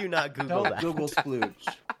 Please do not Google Don't that. Google splooge.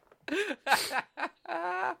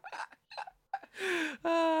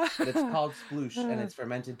 But it's called sploosh, and it's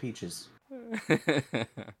fermented peaches.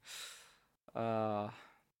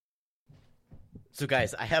 So,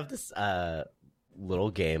 guys, I have this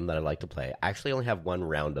little game that I like to play. I actually only have one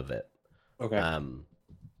round of it. Okay.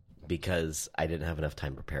 Because I didn't have enough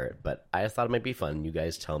time to prepare it. But I just thought it might be fun. You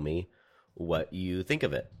guys tell me what you think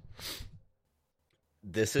of it.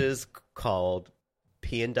 This is called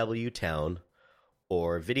P&W Town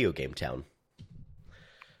or Video Game Town.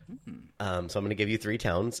 So I'm going to give you 3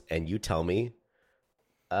 towns, and you tell me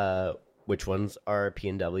which ones are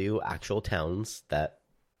P&W actual towns that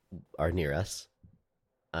are near us,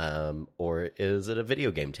 or is it a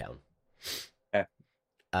video game town? Okay.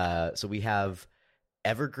 So we have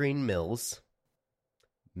Evergreen Mills,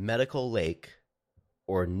 Medical Lake,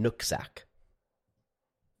 or Nooksack.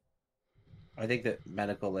 I think that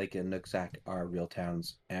Medical Lake and Nooksack are real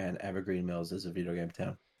towns, and Evergreen Mills is a video game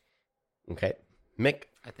town. Okay. Mick?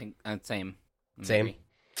 I think same. Same? Maybe.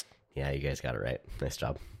 Yeah, you guys got it right. Nice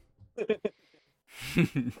job.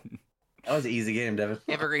 That was an easy game, Devin.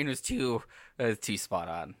 Evergreen was too spot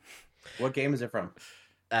on. What game is it from?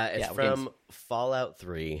 It's Yeah, what from games? Fallout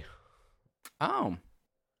 3. Oh,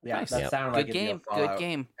 Yeah, Nice. that Yep. sounded like good it'd be a game. Fallout Good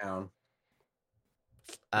game. town.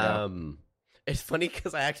 It's funny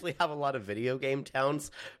because I actually have a lot of video game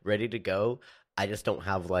towns ready to go. I just don't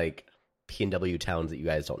have like P&W towns that you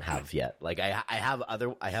guys don't have yet. Like I have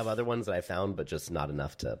other ones that I found, but just not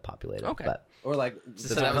enough to populate it. Okay. But Or like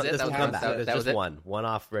So that was it? This That will was come it? back. That There's was just it? one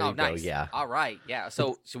off ready Oh, to go. nice. Yeah, All right. Yeah.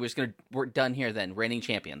 So we're done here then. Reigning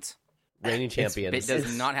champions. reigning champions. It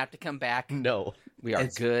does not have to come back. No, We are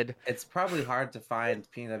It's- good. it's probably hard to find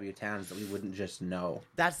P&W towns that we wouldn't just know.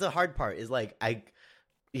 that's the hard part. Is like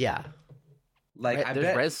yeah. Like I There's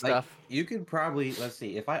bet, res like stuff. you could probably let's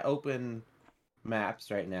see if I open maps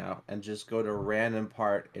right now and just go to a random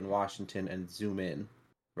part in Washington and zoom in,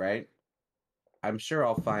 right? I'm sure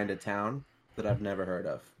I'll find a town that I've never heard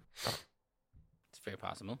of. It's very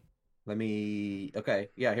possible. Let me. Okay,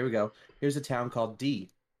 yeah, here we go. Here's a town called Dee.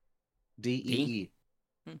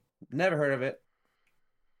 Hmm. Never heard of it.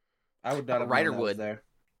 I would not have known that was Riderwood. there.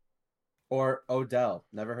 Or Odell.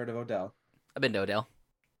 Never heard of Odell. I've been to Odell.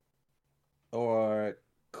 Or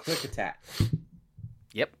Klickitat.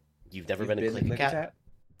 Yep. You've never You've been to Klickitat?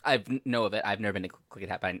 I know of it. I've never been to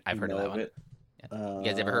Klickitat, but I've heard of that one. It. Yeah. You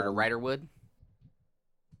guys ever heard of Riderwood?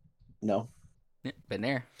 No. Yeah, been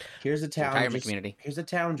there. Here's a town. Retirement community. Here's a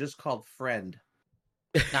town just called Friend.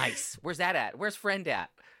 Nice. Where's that at? Where's Friend at?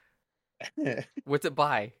 It's What's it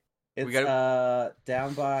by?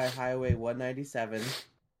 down by Highway 197.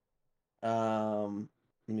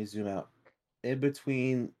 Let me zoom out. In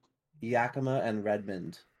between Yakima and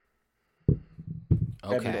Redmond.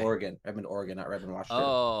 Okay. Redmond, Oregon, not Redmond, Washington.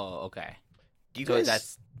 Oh, okay. Do you So guys?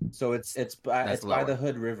 that's So it's by lower. the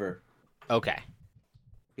Hood River. okay.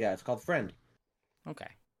 Yeah, it's called Friend. Okay.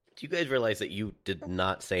 Do you guys realize that you did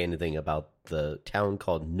not say anything about the town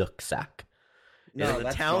called Nooksack? No, It is a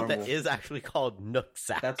that's town normal. that is actually called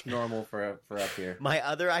Nooksack. That's normal for up here. My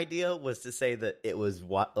other idea was to say that it was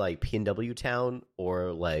what like PNW town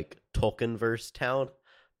or like Tolkienverse town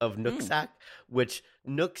of Nooksack, which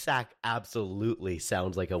Nooksack absolutely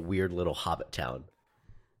sounds like a weird little hobbit town.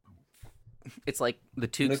 It's like the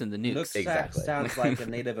Tukes and the Nukes. Nooksack Exactly. sounds like a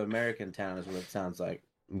Native American town is what it sounds like.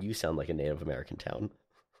 You sound like a Native American town.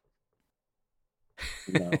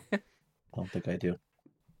 No, I don't think I do.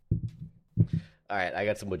 All right, I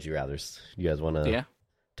got some would you rather's. You guys want to Yeah.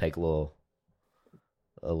 take a little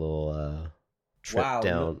trip Wow,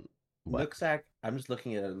 down? What? Nooksack, I'm just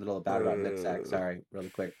looking at a little about Nooksack. Sorry, really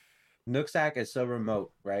quick. Nooksack is so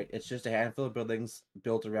remote, right? It's just a handful of buildings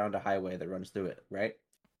built around a highway that runs through it, right?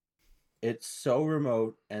 It's so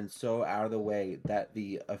remote and so out of the way that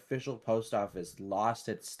the official post office lost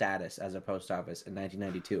its status as a post office in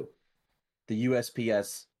 1992. The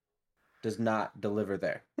USPS does not deliver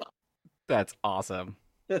there. That's awesome.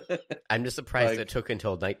 I'm just surprised Like- it took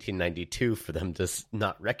until 1992 for them to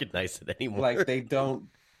not recognize it anymore. Like they don't.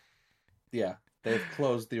 Yeah, they've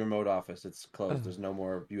closed the remote office. It's closed. There's no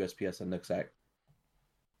more USPS in Nooksack.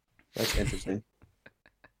 That's interesting.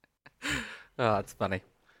 Oh, that's funny.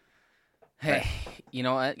 Hey, you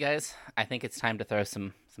know what, guys? I think it's time to throw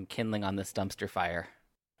some kindling on this dumpster fire.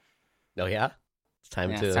 Oh yeah, it's time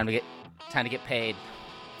Yeah, to. it's time to get paid.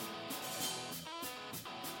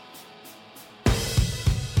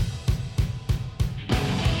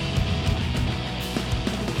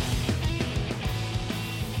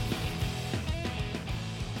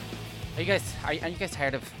 Are you guys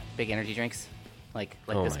tired of big energy drinks? Like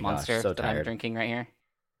Oh this my gosh, Monster so that I'm tired. drinking right here?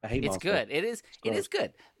 I hate It's Monster. good. It is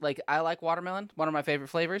good. Like I like watermelon, one of my favorite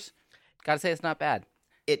flavors. Gotta say it's not bad.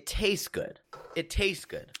 It tastes good. It tastes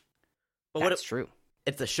good. But That's true.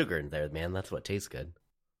 it's the sugar in there, man. That's what tastes good.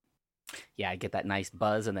 Yeah, I get that nice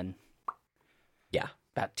buzz and then Yeah.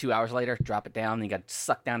 about 2 hours later, drop it down and you got to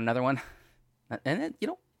suck down another one. And it,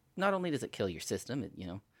 not only does it kill your system, it,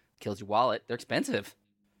 kills your wallet. They're expensive.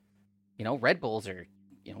 Red Bulls are,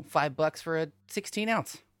 $5 for a 16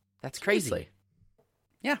 ounce. That's crazy. Seriously.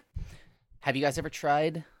 Yeah. Have you guys ever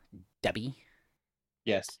tried Debbie?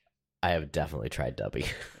 Yes, I have definitely tried Dubby.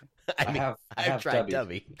 I have tried dubbies.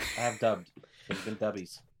 Dubby. I have dubbed. There's been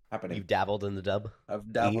dubbies happening. You've dabbled in the dub? I've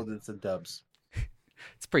dabbled in some dubs.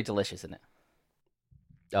 It's pretty delicious, isn't it?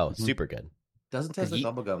 Oh, super good. Doesn't taste like Ye-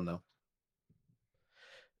 bubblegum though.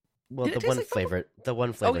 Well, Did it the taste one like flavor, the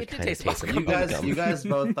one flavor it did kind of taste tastes like bubblegum. You bubblegum. guys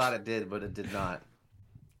both thought it did, but it did not.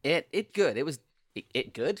 It good. It was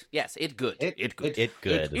it good. Yes, it good. It good. It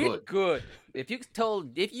good. It good.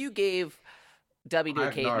 If you gave Debbie to a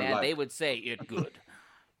I've not caveman, liked- they would say it good.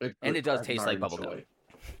 And it does taste like bubblegum.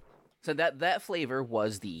 So that flavor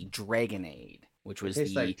was the Dragonade, which It was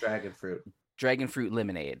tastes the like dragon fruit. dragon fruit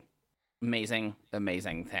lemonade. Amazing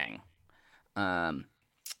thing.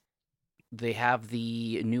 They have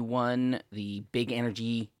the new one, the Big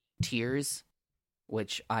Energy Tears,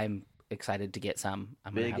 which I'm excited to get some.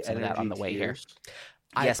 I'm gonna Big have some of that on the energy way here. tears.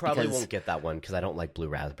 I Yes, probably because- won't get that one because I don't like blue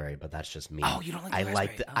raspberry, but that's just me. Oh, you don't like I blue like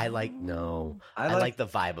raspberry? I like no. I I like the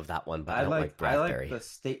vibe of that one, but I don't like I raspberry. like the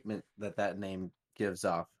statement that name gives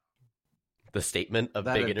off. The statement of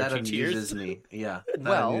That big that energy amuses tears. me. Yeah, that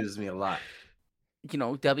Well- amuses me a lot.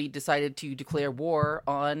 Debbie decided to declare war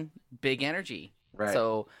on Big Energy. Right.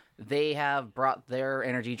 So they have brought their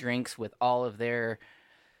energy drinks with all of their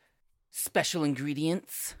special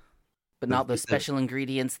ingredients, but not those special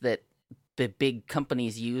ingredients that the big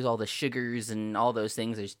companies use, all the sugars and all those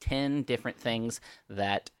things. There's 10 different things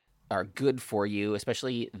that are good for you,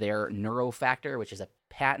 especially their neurofactor, which is a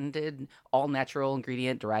patented all-natural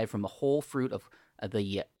ingredient derived from the whole fruit of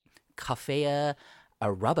the Coffea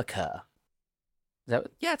arabica.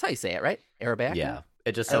 That's how you say it, right? Arabica? Yeah.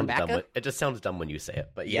 It just sounds Arabica? dumb. It just sounds dumb when you say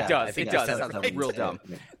it, but yeah, It does. I think It that does. It sounds sounds right. real dumb.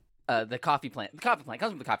 The coffee plant. The coffee plant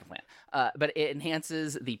comes from the coffee plant, but it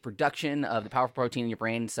enhances the production of the powerful protein in your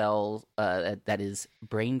brain cells that is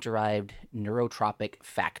brain-derived neurotropic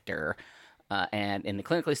factor. And in the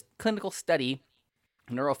clinical study,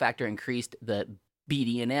 neurofactor increased the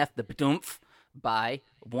BDNF, the BDNF, by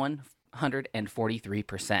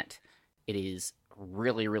 143%. It is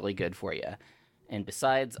really, really good for you. And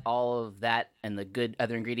besides all of that and the good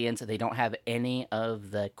other ingredients, they don't have any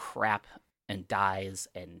of the crap and dyes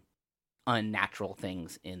and unnatural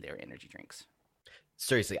things in their energy drinks.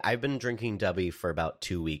 Seriously, I've been drinking Dubby for about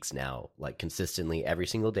 2 weeks now, like consistently every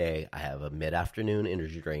single day. I have a mid-afternoon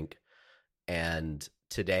energy drink. And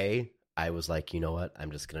today I was like, you know what?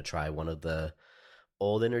 I'm just going to try one of the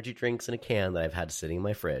old energy drinks in a can that I've had sitting in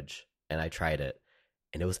my fridge. And I tried it.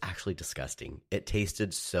 And it was actually disgusting. It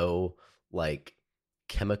tasted so like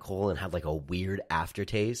chemical and had like a weird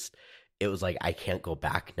aftertaste. It was like, I can't go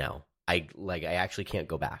back now. I actually can't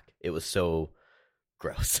go back. It was so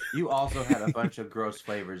gross. You also had a bunch of gross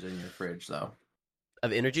flavors in your fridge, though.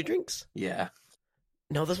 Of energy drinks? Yeah.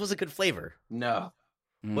 No, this was a good flavor. No.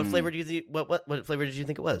 What flavor do you think? What flavor did you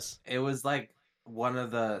think it was? It was like one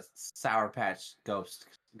of the Sour Patch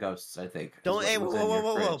ghosts, I think. Don't. Hey,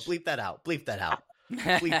 whoa! Bleep that out. Bleep that out.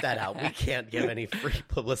 Bleep that out. We can't give any free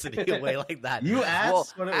publicity away like that. You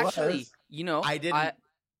asked what it actually, was. you know, I didn't.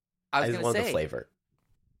 I was just going to wanted say, the flavor.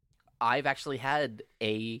 I've actually had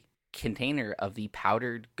a container of the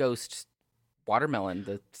powdered ghost watermelon,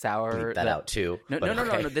 the sour. Bleep that out too. No, but no.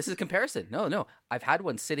 okay. This is comparison. No. I've had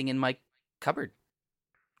one sitting in my cupboard,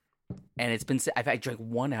 and it's been. I drank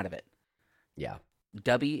one out of it. Yeah.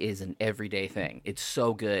 Dubby is an everyday thing. It's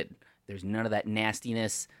so good. There's none of that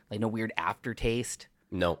nastiness, like no weird aftertaste,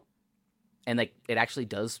 No. and like it actually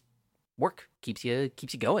does work. Keeps you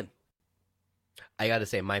going. I got to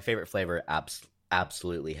say, my favorite flavor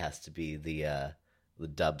absolutely has to be the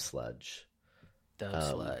Dub Sludge. Dub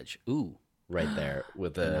Sludge. Ooh. Right there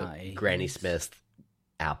with the Nice. Granny Smith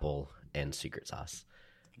apple and secret sauce.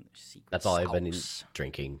 Secret That's all I've been sauce.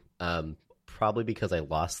 drinking. Probably because I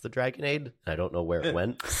lost the Dragonade. I don't know where it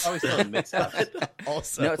went. Oh, it's still in Mick's house.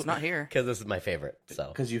 Also, No, it's not here. because this is my favorite. So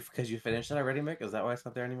Because you finished it already, Mick? Is that why it's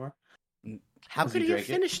not there anymore? how Because could you he have drank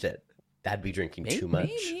it? finished it? That'd be drinking too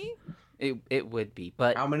much. Maybe. It would be,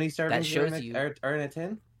 but How many servings shows are in, you- are in a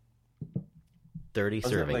tin? 30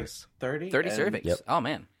 Was it servings. like 30? 30 And- servings. Yep. Oh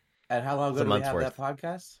man. And how long It's a ago did we month's have worth. that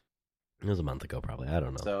podcast? It was a month ago, probably. I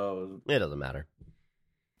don't know. So It doesn't matter.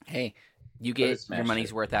 Hey, you But get it's your smashed money's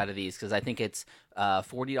it. worth out of these because I think it's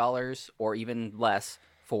 $40 or even less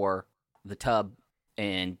for the tub,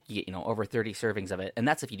 and you get over 30 servings of it. And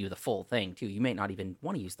that's if you do the full thing too. You may not even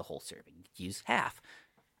want to use the whole serving. You can use half,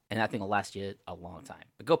 and that thing will last you a long time.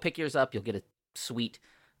 But go pick yours up. You'll get a sweet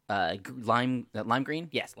lime green.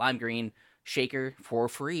 Yes, lime green shaker for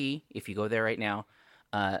free if you go there right now.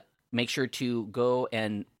 Make sure to go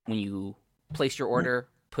and when you place your order,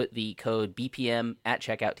 put the code BPM at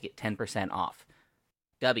checkout to get 10% off.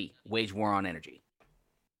 Dubby, wage war on energy.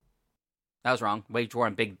 That was wrong. Wage war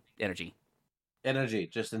on big energy. energy,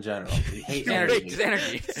 just in general. We hate Energy. energy. Just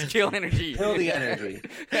energy. Just chill energy. Kill the energy.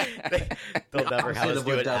 They'll never have Opposite us of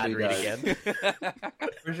do what an ad W read does. again.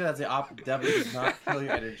 Pretty sure that's the opposite. W does not kill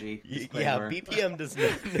your energy. Yeah, Disclaimer. BPM does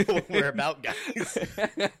not know what we're about, guys.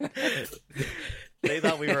 They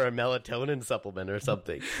thought we were a melatonin supplement or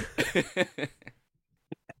something.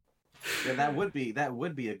 Yeah, that would be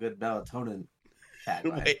a good melatonin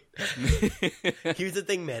tagline. Wait. Here's the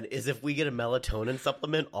thing, man, is if we get a melatonin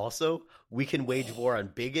supplement also, we can wage war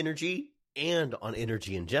on big energy and on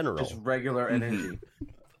energy in general. Just regular energy.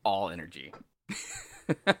 All energy.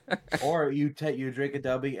 Or you drink a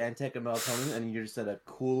W and take a melatonin and you're just at a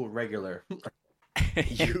cool regular.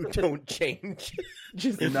 You don't change.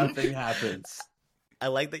 Just nothing happens. I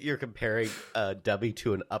like that you're comparing W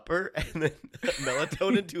to an upper and then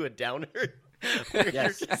melatonin to a downer. Where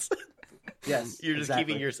Yes. You're just, Yes. you're just exactly.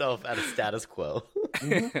 keeping yourself at a status quo.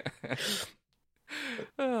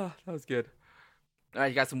 Oh, that was good. All right,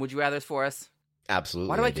 you got some would you rathers for us? Absolutely.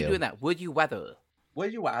 Why do I keep doing that? Would you rather?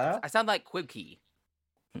 Would you rather? I sound like Quibkey.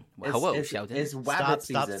 Hello, Sheldon. It's wabbit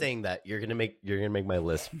Stop season. saying that. You're gonna make my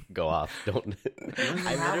list go off. Don't. I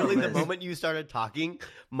have literally, a the list. moment you started talking,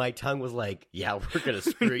 my tongue was like, "Yeah, we're gonna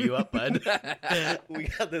screw you up, bud. We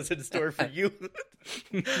got this in store for you."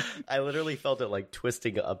 I literally felt it like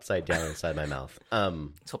twisting upside down inside my mouth.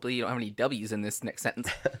 So hopefully you don't have any W's in this next sentence.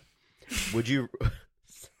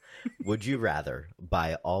 Would you rather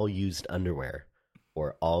buy all used underwear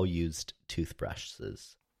or all used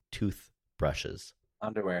toothbrushes?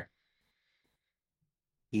 Underwear.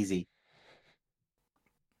 Easy.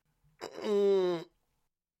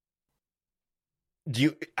 Do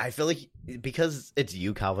you? I feel like because it's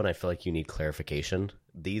you, Calvin. I feel like you need clarification.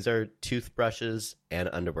 These are toothbrushes and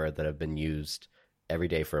underwear that have been used every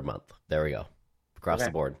day for a month. There we go, across Okay.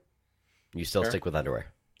 the board. You still Sure. stick with underwear,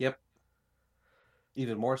 Yep.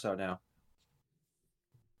 Even more so now.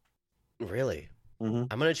 really? Mm-hmm.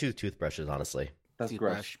 I'm gonna choose toothbrushes. Honestly, That's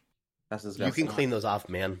Toothbrush. gross. That's you disgusting. can clean those off,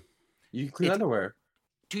 man. You can clean It's- underwear.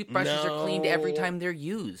 Toothbrushes are cleaned every No. time they're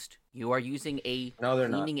used. You are using a No, they're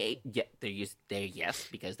not. cleaning agent. Yeah, they're yes,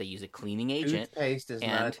 because they use a cleaning agent. Toothpaste is not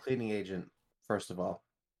and- a cleaning agent. First of all,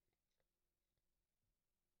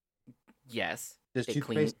 Yes, does It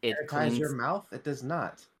toothpaste clean- it sanitize your cleans- mouth? It does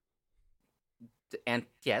not. and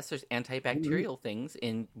yes, there's antibacterial things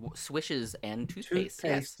in swishes and toothpaste.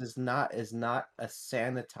 Toothpaste Yes, is not a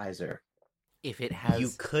sanitizer. if it has You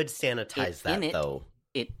could sanitize it that in it. though.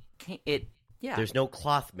 it, can, it yeah. There's no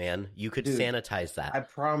cloth, man. You could Dude, sanitize that. I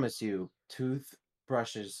promise you,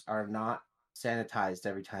 toothbrushes are not sanitized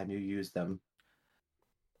every time you use them.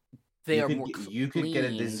 They you are could, more you could get a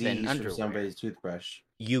clean than disease from underwear. somebody's toothbrush.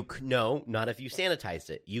 No, not if you sanitized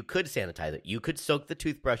it. You could sanitize it. You could soak the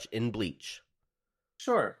toothbrush in bleach.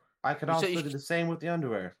 Sure, I could So also you- do the same with the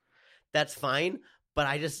underwear. That's fine, but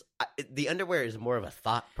the underwear is more of a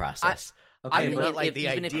thought process. Okay, mean, but Not like if- the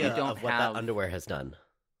even if you idea don't of what have- that underwear has done.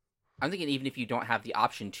 I'm thinking even if you don't have the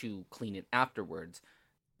option to clean it afterwards,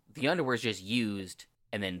 the underwear is just used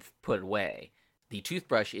and then put away. The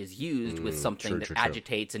toothbrush is used with something true, that true, true.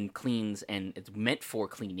 agitates and cleans, and it's meant for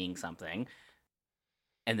cleaning something,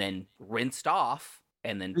 and then rinsed off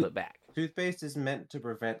and then put back. toothpaste is meant to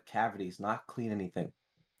prevent cavities, not clean anything.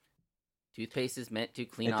 Toothpaste is meant to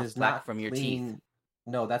clean It off does plaque not from your clean... teeth.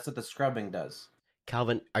 No, that's what the scrubbing does.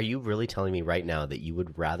 Calvin, are you really telling me right now that you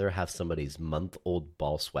would rather have somebody's month-old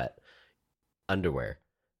ball sweat underwear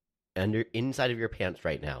inside of your pants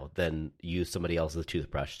right now than use somebody else's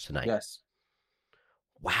toothbrush tonight? Yes,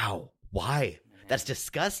 Wow. Why? That's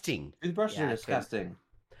disgusting. toothbrushes Yeah, are I couldn't- disgusting.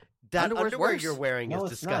 That Underwear's underwear worse. you're wearing No,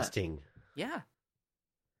 is it's not. disgusting. Yeah.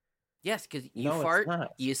 Yes, because you No, it's fart,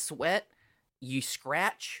 not. you sweat, you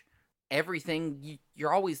scratch, everything.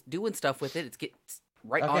 You're always doing stuff with it. It gets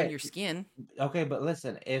right Okay. on your skin. Okay, but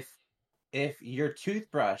listen, if your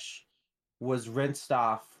toothbrush was rinsed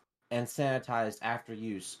off and sanitized after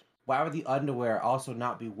use, why would the underwear also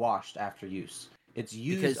not be washed after use? It's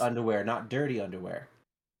used Because- underwear, not dirty underwear.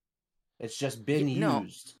 It's just been No.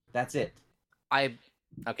 used. That's it.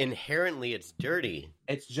 Okay. Inherently, it's dirty.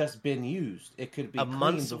 It's just been used. It could be A cleaned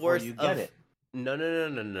month's before worth you get of- it. No.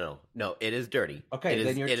 It is dirty. Okay, it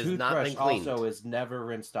then your it has not toothbrush been cleaned. also is never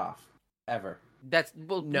rinsed off. Ever. That's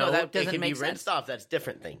no, that doesn't it can make be sense. rinsed off. That's a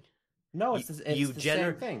different thing. No, it's the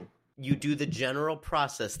same thing. You do the general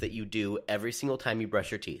process that you do every single time you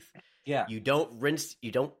brush your teeth. Yeah. You don't rinse.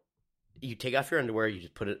 You take off your underwear. You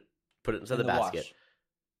just put it inside the basket. wash.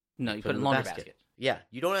 No, you put it in the laundry basket. Yeah,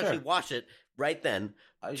 you don't actually Sure. wash it right then.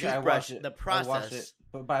 Okay, I Toothbrush, wash it. the I wash process.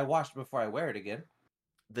 it, but I wash it before I wear it again.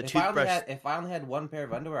 The if toothbrush. if I only had one pair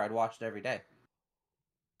of underwear, I'd wash it every day.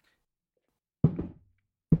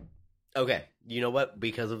 Okay, you know what?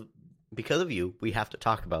 Because of you, we have to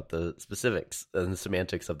talk about the specifics and the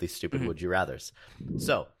semantics of these stupid Mhm. would you rather's.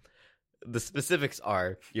 So, the specifics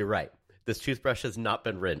are: you're right. This toothbrush has not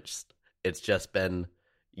been rinsed. It's just been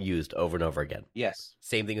used over and over again. Yes.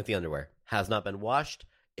 Same thing with the underwear. Has not been washed.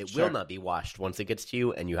 It Sure. will not be washed once it gets to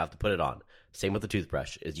you, and you have to put it on. Same with the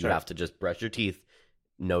toothbrush. Is you Sure. have to just brush your teeth,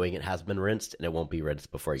 knowing it has been rinsed, and it won't be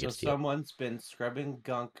rinsed before it So gets to you. someone's been scrubbing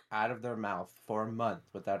gunk out of their mouth for a month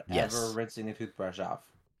without Yes. ever rinsing a toothbrush off,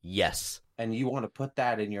 Yes, and you want to put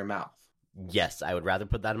that in your mouth. yes. I would rather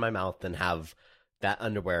put that in my mouth than have that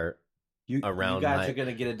underwear. You Around guys my- are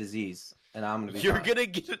gonna get a disease, and I'm gonna be. You're fine. gonna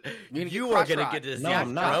get. You're gonna You get are crotch gonna rot. get this. No, yeah,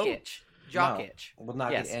 I'm not. Jock bro. itch. Jock No. itch. Will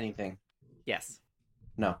not Yes. get anything. Yes.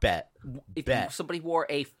 No. Bet. If Bet. somebody wore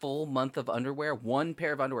a full month of underwear, one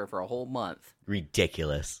pair of underwear for a whole month,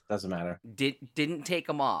 Ridiculous. Doesn't matter. didn't take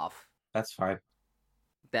them off, That's fine.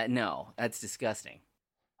 that's disgusting.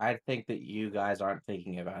 I think that you guys aren't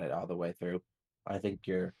thinking about it all the way through. I think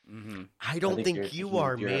you're. Mm-hmm. I don't you're think you thinking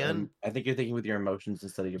are, with your man. I think you're thinking with your emotions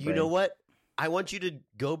instead of your You brain. know what? I want you to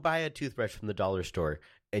go buy a toothbrush from the dollar store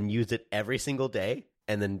and use it every single day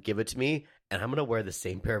and then give it to me. And I'm going to wear the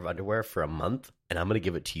same pair of underwear for a month and I'm going to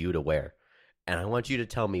give it to you to wear. And I want you to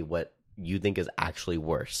tell me what you think is actually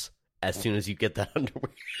worse as soon as you get that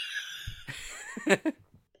underwear.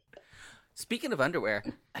 Speaking of underwear,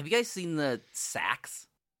 have you guys seen the Sacs?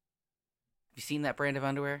 Have you seen that brand of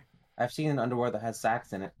underwear? I've seen an underwear that has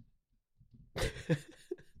sacks in it.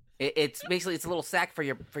 It's basically it's a little sack for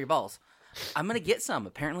your balls. I'm gonna get some.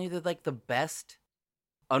 Apparently, they're like the best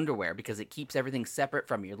underwear because it keeps everything separate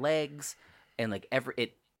from your legs, and like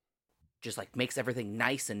it just like makes everything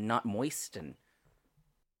nice and not moist. And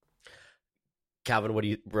Calvin, what do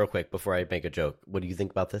you, real quick before I make a joke, what do you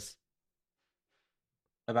think about this?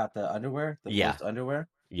 About the underwear, the Yeah. moist underwear,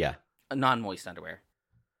 Yeah. non-moist underwear.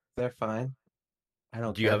 they're fine. I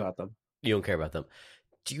don't Do you care have- about them. You don't care about them.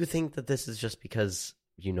 Do you think that this is just because,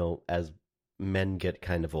 you know, as men get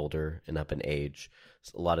kind of older and up in age,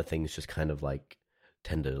 a lot of things just kind of like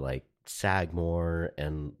tend to like sag more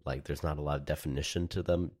and like there's not a lot of definition to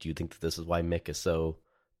them? Do you think that this is why Mick is so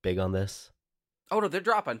big on this? Oh no, they're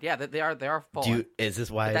dropping. Yeah, they are falling. Is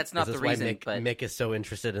this why? But that's not is this the why reason, Mick, but- Mick is so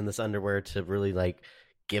interested in this underwear to really like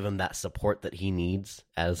give him that support that he needs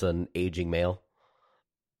as an aging male?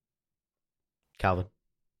 Calvin,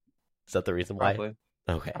 is that the reason why? Probably.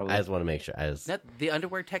 Okay, Probably. I just want to make sure. The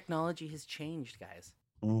underwear technology has changed, guys.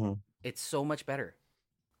 Mm-hmm. It's so much better.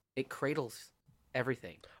 It cradles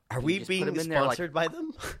everything. Are You we just put being 'em in there, like- sponsored by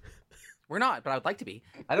them? We're not, but I would like to be.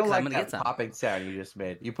 I don't 'Cause I'm like gonna that get some. popping sound you just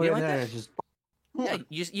made. You put You it like in there that? and it's just.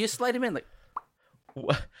 Yeah, you slide them in like.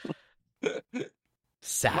 What?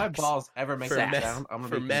 Sacks. My balls ever make for that men, sound, I'm gonna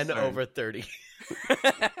for be men concerned. over 30.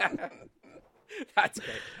 That's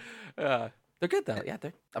great. They're good though. Yeah,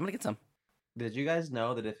 I'm gonna get some. Did you guys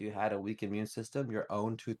know that if you had a weak immune system, your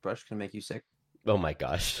own toothbrush can make you sick? Oh my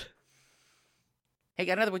gosh. Hey,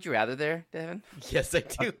 got another would you rather there, Devin? Yes, I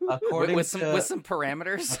do. According With to some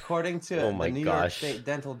parameters. according to Oh my the New York gosh. State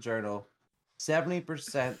Dental Journal,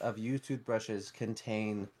 70% of used toothbrushes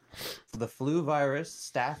contain the flu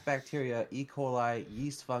virus, staph bacteria, E. coli,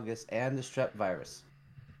 yeast fungus, and the strep virus.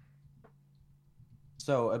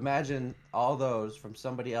 So imagine all those from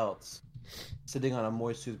somebody else sitting on a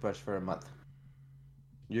moist toothbrush for a month.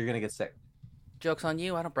 You're gonna get sick. Joke's on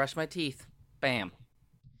you. I don't brush my teeth. Bam.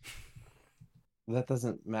 That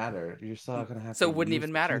doesn't matter. You're still gonna have So to it wouldn't use even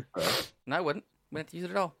the matter. toothbrush. No, I wouldn't. Wouldn't have to use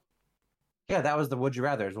it at all. Yeah, that was the would you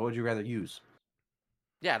rather. What would you rather use?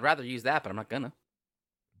 Yeah, I'd rather use that, but I'm not gonna.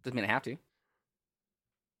 Doesn't mean I have to.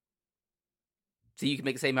 So you can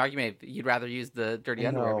make the same argument. If you'd rather use the dirty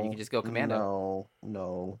underwear, but you can just go commando.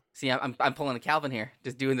 No. See, I'm pulling a Calvin here,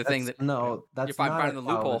 just doing the thing that That's you're finding not the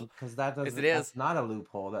loophole. because that doesn't. Yes, it is. That's not a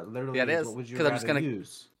loophole. That literally Yeah, it is. is, What would you 'cause I'm just rather gonna-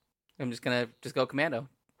 use? I'm just gonna go commando.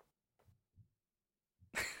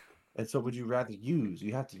 It's what would you rather use?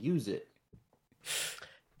 You have to use it.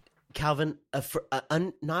 Calvin,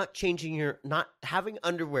 not having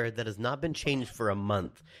underwear that has not been changed for a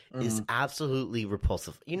month is absolutely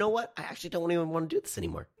repulsive. You know what? I actually don't even want to do this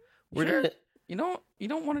anymore. We're Sure. gonna. You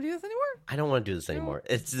don't want to do this anymore? I don't want to do this anymore.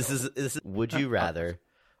 This is. Would you rather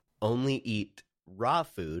only eat raw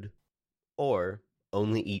food or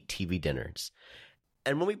only eat TV dinners?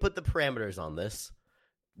 And when we put the parameters on this,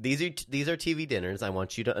 these are TV dinners. I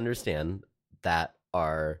want you to understand that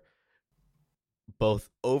are both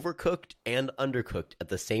overcooked and undercooked at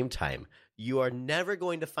the same time. You are never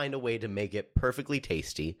going to find a way to make it perfectly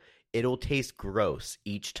tasty. It'll taste gross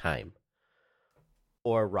each time.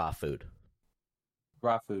 Or raw food.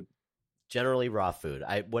 Raw food. Generally raw food.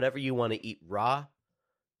 Whatever you want to eat raw,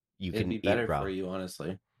 you It'd can be eat better raw. for you,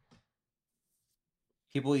 honestly.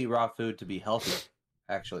 People eat raw food to be healthy,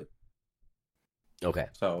 actually. Okay.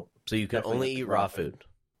 So So you can Definitely only have eat raw raw food.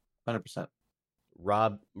 food. 100%.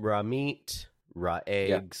 Raw meat, raw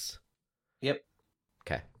eggs. Yep.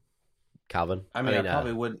 Okay. Calvin? I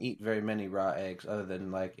probably wouldn't eat very many raw eggs other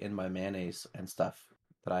than like in my mayonnaise and stuff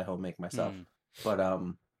that I home make myself. But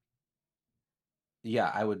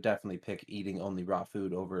yeah, I would definitely pick eating only raw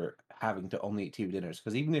food over having to only eat TV dinners.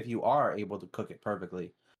 Because even if you are able to cook it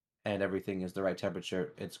perfectly and everything is the right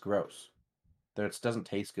temperature, it's gross. It doesn't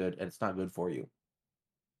taste good and it's not good for you.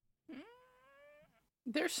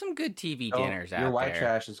 There's some good TV So, dinners out your white there.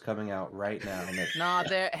 trash is coming out right now. Nick. Nah,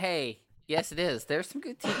 hey, yes it is. There's some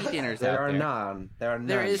good TV dinners out There are there. none. There are none.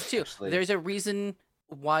 There is too. actually. There's a reason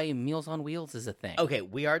why Meals on Wheels is a thing. Okay,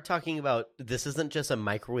 we are talking about this isn't just a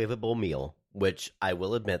microwavable meal, which I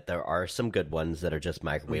will admit there are some good ones that are just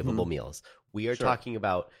microwavable meals. We are Sure. talking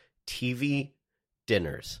about TV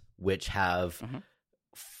dinners which have Mm-hmm.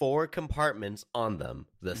 4 compartments on them: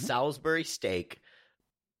 the Salisbury steak,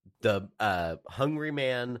 the Hungry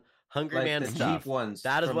Man Like the stuff. cheap ones.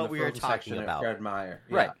 That is from what the we were frozen talking section at about. Fred Meyer.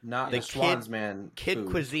 Right. Yeah, not The the Swansman Kid food.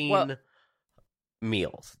 cuisine Well-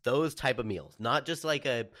 meals, those type of meals, not just like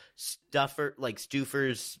a stuffer, like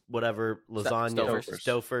Stouffer's, whatever, lasagna,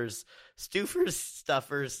 Stouffer's,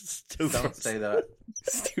 stuffers. Don't say that.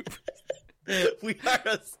 We are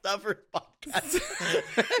a Stuffers podcast.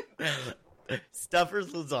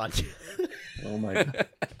 Stuffers lasagna. Oh my god.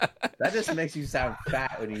 That just makes you sound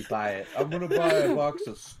fat when you buy it. I'm gonna buy a box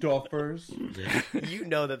of Stuffers. You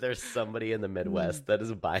know that there's somebody in the Midwest that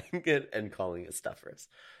is buying it and calling it Stuffers.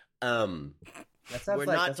 That sounds We're like,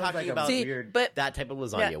 not that sounds talking like a about weird. but that type of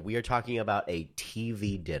lasagna. We are talking about a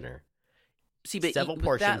TV dinner. but Several with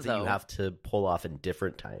portions that though, you have to pull off in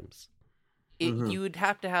different times. Mhm. you would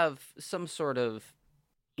have to have some sort of,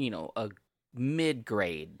 a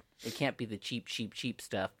mid-grade. It can't be the cheap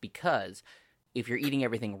stuff, because if you're eating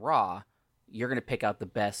everything raw, you're going to pick out the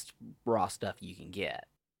best raw stuff you can get.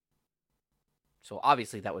 So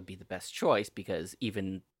obviously that would be the best choice, because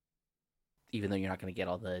even though you're not going to get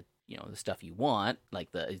all the, the stuff you want,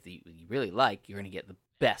 like the you really like, you're going to get the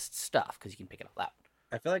best stuff because you can pick it all out.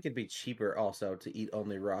 I feel like it'd be cheaper also to eat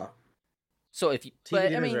only raw. So if you, TV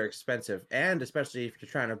dinners are expensive, and especially if you're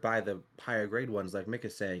trying to buy the higher grade ones, like Mick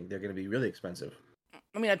is saying, they're going to be really expensive.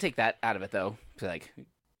 I'd take that out of it though. So, like,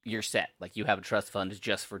 you're set. Like, you have a trust fund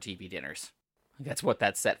just for TV dinners. That's what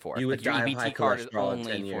that's set for. You would like, your die of EBT high card is cholesterol in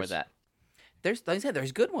only 10 for years. that. There's, like I said,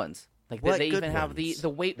 there's good ones. Like, What they good even have ones? the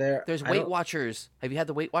weight. There's I Weight don't- Watchers. Have you had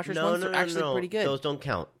the Weight Watchers No, ones? no, They're no, actually no. pretty good. Those don't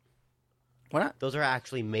count. Why not? Those are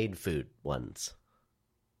actually made food ones.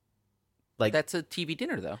 Like That's a TV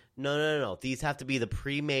dinner though. no. These have to be the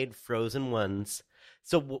pre-made frozen ones.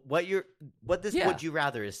 So what this Yeah. would you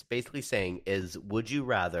rather is basically saying is, would you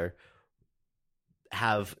rather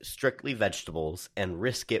have strictly vegetables and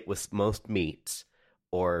risk it with most meats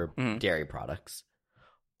or Mhm. dairy products,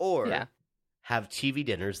 or Yeah. have TV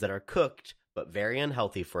dinners that are cooked but very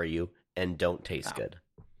unhealthy for you and don't taste Wow. good?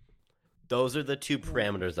 Those are the 2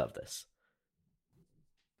 parameters of this.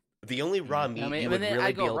 The only raw meat you would then really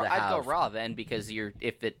I'd be able to have. I'd go raw then, because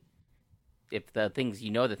if the things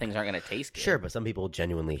the things aren't going to taste good. Sure, but some people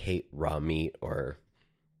genuinely hate raw meat, or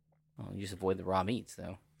Well, you just avoid the raw meats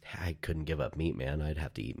though. I couldn't give up meat, man. I'd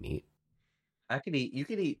have to eat meat. You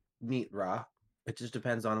could eat meat raw. It just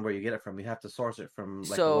depends on where you get it from. You have to source it from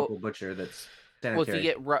like a So- local butcher that's Well, sanitary. if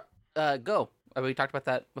you get Go. We talked about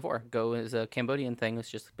that before. Go is a Cambodian thing. It's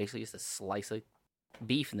just basically just a slice of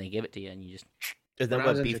beef, and they give it to you, and you just. Is that When I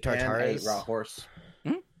what was in beef Japan, tartare I ate is? raw horse.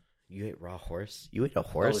 You ate raw horse? You ate a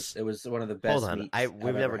horse? It was one of the best. Hold on, meats we've I've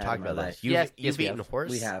never ever had talked in my about life. this. You've, Yes, you've we eaten have. horse?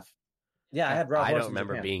 We have. Yeah, I had raw I horse don't in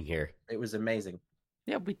remember Japan. being here. It was amazing.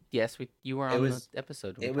 Yeah, you were on was- the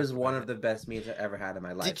episode. when we It was talked one about of the best meats I ever had in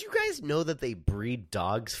my life. Did you guys know that they breed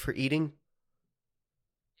dogs for eating?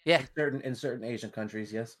 Yeah, In certain Asian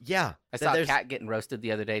countries, yes. Yeah. I that saw a there's- cat getting roasted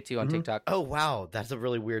the other day too on Mhm. TikTok. Oh, wow. That's a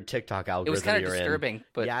really weird TikTok algorithm. It was kind of you're in. disturbing,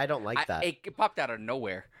 but yeah, I don't like that. It popped out of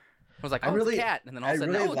nowhere. I was like, I "Oh, really- it's a cat," and then all of a I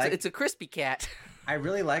sudden, really "Oh, like- it's a crispy cat." I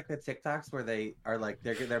really like the TikToks where they are like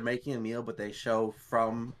they're making a meal, but they show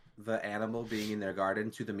from the animal being in their garden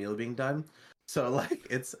to the meal being done. So like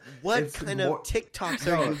it's What kind of TikToks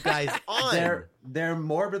are you guys on? they're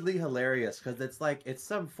morbidly hilarious because it's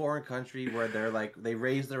some foreign country where they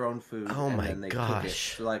raise their own food. Oh and my then they cook it.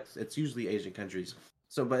 gosh. So like it's usually Asian countries.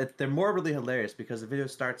 So but they're morbidly hilarious because the video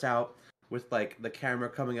starts out with like the camera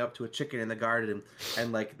coming up to a chicken in the garden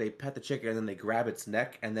and like they pet the chicken and then they grab its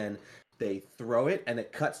neck and then they throw it and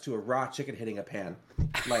it cuts to a raw chicken hitting a pan.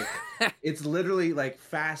 Like it's literally like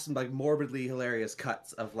fast and like morbidly hilarious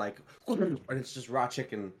cuts of like and it's just raw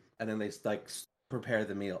chicken and then they like prepare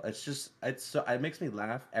the meal. It makes me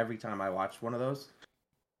laugh every time I watch one of those.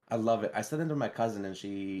 I love it. I sent it to my cousin and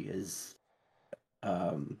she is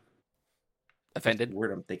Offended. what's the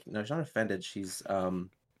word I'm thinking. No, she's not offended. She's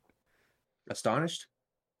astonished.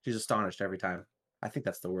 She's astonished every time. I think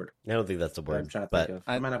that's the word. I don't think that's the that I'm word. trying to But think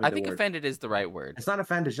of. It might not be I the think word. offended is the right word. It's not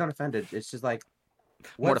offended. She's not offended. It's just like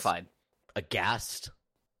what's- Mortified. aghast?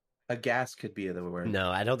 Aghast could be the word.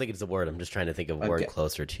 No, I don't think it's the word. I'm just trying to think of a word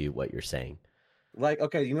closer to what you're saying. Like,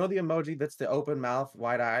 okay, you know the emoji that's the open mouth,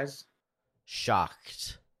 wide eyes?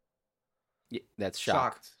 Shocked. Yeah, that's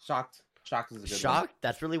shocked. Shocked is a good Shocked?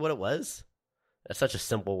 That's really what it was? That's such a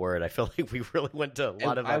simple word. I feel like we really went to a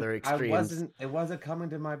lot of other extremes. It wasn't coming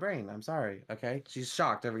to my brain. I'm sorry. Okay, she's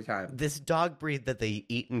shocked every time. This dog breed that they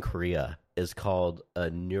eat in Korea is called a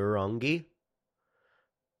Nurongi.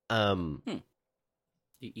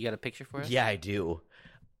 You got a picture for us? Yeah, I do.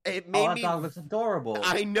 It Oh, made that me. dog looks adorable.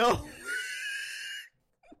 I know.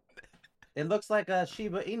 It looks like a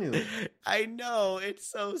Shiba Inu. I know. It's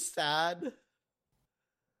so sad.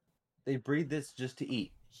 They breed this just to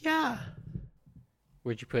eat. Yeah.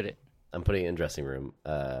 Where'd you put it? I'm putting it in dressing room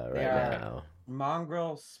right They are now.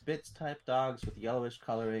 mongrel Spitz type dogs with yellowish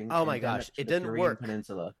coloring. Oh my endemic gosh, to it the didn't Korean work.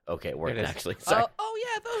 Peninsula. Okay, it worked It is. actually. Sorry. Oh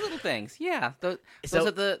yeah, those little things. Yeah, those So,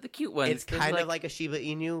 are the cute ones. it's Those kind are of like a Shiba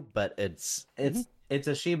Inu, but it's It's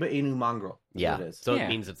a Shiba Inu mongrel. is yeah. what it is. So Yeah. it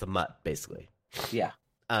means it's a mutt, basically. Yeah.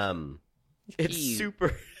 It's cute.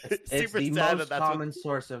 super. It's super the sad most that that's common what,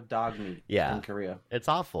 source of dog meat Yeah. in Korea. It's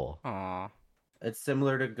awful. Aw. It's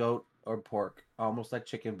similar to goat or pork, almost like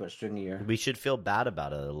chicken but stringier. We should feel bad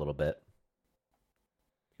about it a little bit.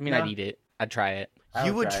 I mean, Yeah. I'd eat it. I'd try it. I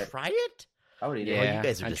You would try it. try it? I would eat Oh, it. Yeah. you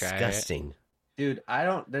guys are I'd try it. disgusting. Dude, I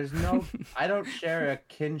don't share a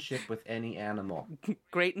kinship with any animal.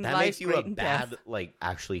 Great in That life, makes you a great in bad, death. like,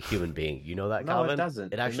 actually human being. You know that, No, Calvin? it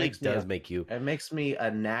doesn't. It actually makes me does a- make you. It makes me a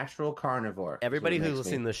natural carnivore. Everybody is what it who's makes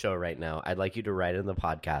listening me. to the show right now, I'd like you to write in the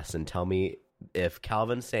podcast and tell me if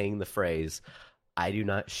Calvin's saying the phrase, I do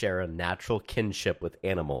not share a natural kinship with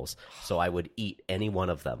animals, so I would eat any one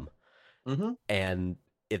of them. Mhm. And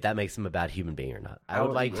if that makes him a bad human being or not. I I would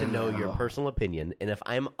would like eat to know any your animal. personal opinion, and if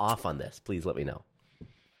I'm off on this, please let me know.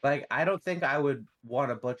 Like, I don't think I would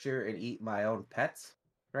want to butcher and eat my own pets,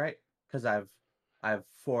 right? Because I've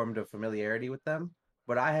formed a familiarity with them,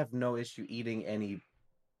 but I have no issue eating any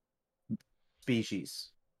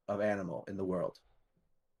species of animal in the world.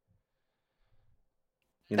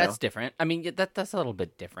 You know? That's different. I mean, that's a little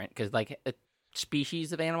bit different because like a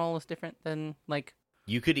species of animal is different than like.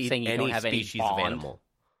 You could eat Saying you any don't have any species of bond. animal.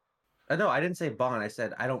 No, I didn't say bond. I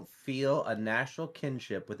said I don't feel a natural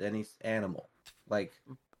kinship with any animal. Like,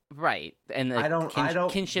 Right, and the I don't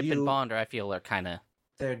kinship and view- bond I feel are kind of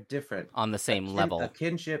they're different. on the same level. A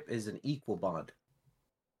kinship is an equal bond.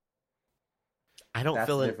 I don't That's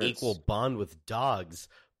feel the an difference. equal bond with dogs,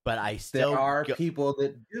 but I There still are go- people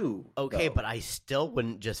that do. okay, though. but I still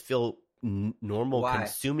wouldn't just feel normal Why?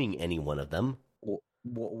 consuming any one of them.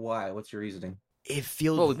 Why? What's your reasoning? It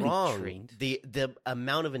feels Well, we've been wrong. trained. The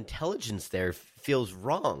amount of intelligence there feels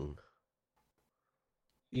wrong.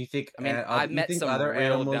 You think? I mean, you I've met think some other real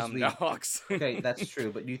animals dumb we... dogs. Okay, that's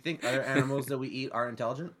true. But do you think other animals that we eat are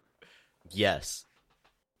intelligent? Yes.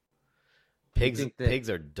 Pigs think that- pigs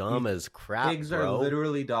are dumb as crap, Pigs bro. are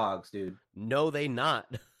literally dogs, dude. No, they not.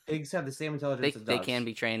 Pigs have the same intelligence they as they dogs. can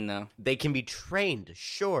be trained though. They can be trained,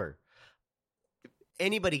 sure.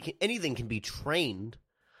 Anything can be trained.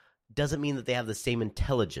 Doesn't mean that they have the same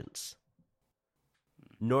intelligence,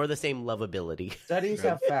 nor the same lovability. Studies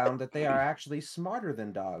have found that they are actually smarter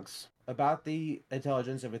than dogs about the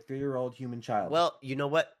intelligence of a 3-year-old human child. Well, you know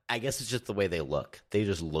what? I guess it's just the way they look. They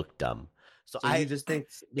just look dumb. So you just think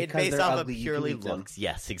it's because based they're off ugly, of you can purely eat them. looks.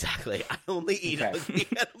 Yes, exactly. I only eat Okay. ugly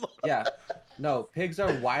animals. Yeah. No, pigs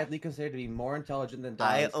are widely considered to be more intelligent than dogs.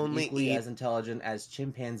 I and only equally eat- as intelligent as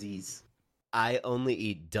chimpanzees. I only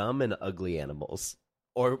eat dumb and ugly animals,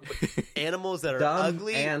 or animals that are Dumb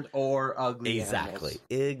ugly. and or ugly exactly,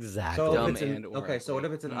 animals. exactly. So Dumb if it's an, and or okay, so what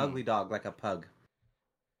if it's an ugly? ugly dog like a pug?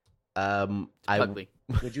 I Ugly.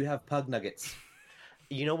 Would you have pug nuggets?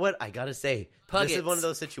 You know what? I gotta say, this is one of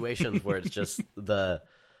those situations where it's just the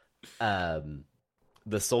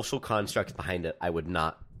social constructs behind it. I would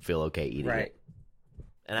not feel okay eating Right. it.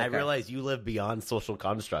 And I Okay. realize you live beyond social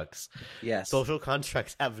constructs. Yes. Social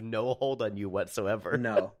constructs have no hold on you whatsoever.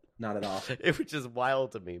 No, not at all. Which is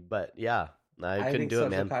wild to me. But yeah, I couldn't think do it, social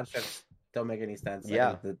man. constructs don't make any sense. I Yeah.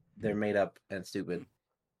 think that they're made up and stupid.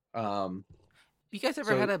 You guys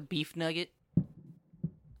ever So- had a beef nugget?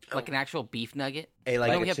 Like an actual beef nugget? Hey, Like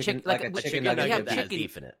like, we a have chicken- chicken, like like a we- chicken yeah, nugget we have that has chicken.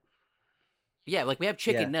 beef in it. Yeah, like we have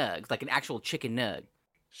chicken nugs, like an actual chicken nug.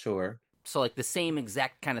 Sure. So like the same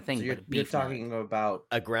exact kind of thing, So but you're, a you're beef talking about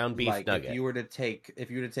A ground beef like nugget. if you were to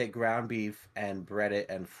take ground beef and bread it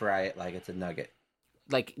and fry it like it's a nugget.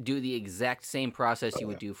 nug. Like do the exact same process you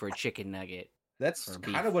would do for a chicken nugget. That's Or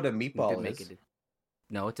beef. kind of what a You could meatball make is. it.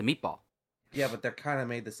 No, it's a meatball. Yeah, but they're kind of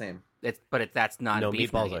made the same. That's not No, a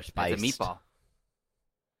beef meatballs nugget. are spiced. It's a meatball.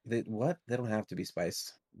 What? They don't have to be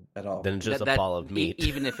spiced at all. Then it's just That- a ball of meat.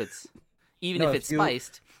 Even if it's No, if if it's you-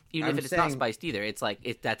 spiced, even I'm if it's not saying- spiced either, it's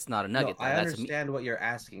like that's not a nugget. No, though. I That's a understand what you're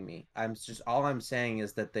asking me. All I'm saying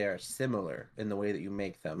is that they are similar in the way that you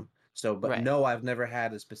make them. So, but Right. no, I've never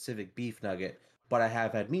had a specific beef nugget, but I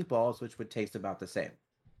have had meatballs, which would taste about the same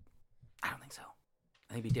I don't think so.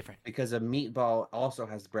 I think it'd be different. because a meatball also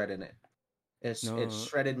has bread in it. It's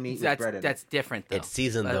shredded meat with bread in That's it. different though. It's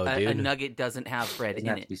seasoned A- though, a, dude. a nugget doesn't have bread It doesn't in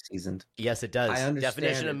have to it. be seasoned. Yes, it does. I understand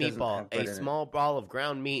Definition of it doesn't meatball: have bread a in it. small ball of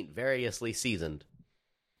ground meat, variously seasoned.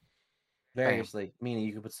 Variously, meaning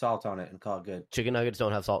you can put salt on it and call it good. Chicken nuggets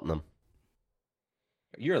don't have salt in them.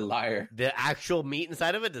 You're a liar. The actual meat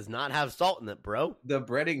inside of it does not have salt in it, bro. The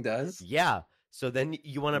breading does. Yeah. So then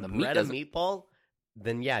you want to The meat bread a doesn't- meatball?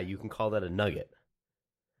 Then yeah, you can call that a nugget.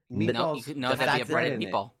 Meatballs. No, the that'd be a fact that breaded in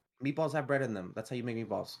it. meatball. Meatballs have bread in them. That's how you make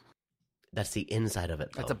meatballs. That's the inside of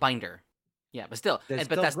it, though. That's a binder. Yeah, but still, There's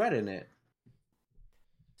but still that's bread in it,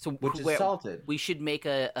 so which is salted. We should make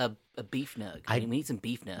a beef nug. We need some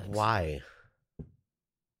beef nugs. Why?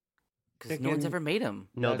 Because no one's ever made them.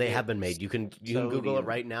 No, they Nugget, have been made. You can Google it sodium.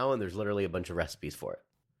 right now, and there's literally a bunch of recipes for it.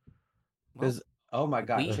 There's Oh my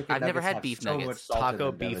god! Beef- chicken I've never nuggets had have beef so nuggets. much salt in Taco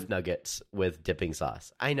them, beef Devin. nuggets with dipping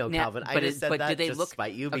sauce. I know, Now, Calvin. I but just said but that did they just look- to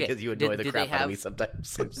spite you okay, because you annoy the did crap they out of have- me sometimes.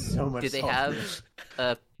 So much Did they salt in have it.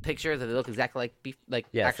 a picture that they look exactly like beef, like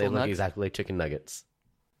Yes, they actual look nugs? exactly like chicken nuggets.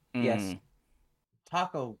 Yes. Mm.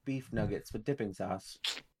 Taco beef nuggets with dipping sauce.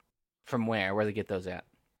 From where? Where they get those at?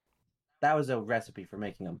 That was a recipe for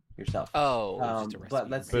making them yourself. Oh, just a But recipe.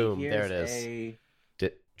 let's see. Boom, Here's there it is.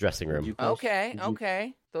 a Dressing room. Did you post- Okay, did you-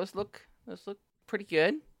 okay. Those look pretty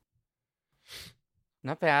good.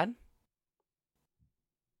 Not bad.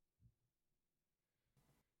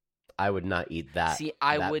 I would not eat that. See,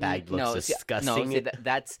 I that wouldn't. bag looks No, disgusting. see,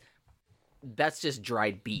 that's just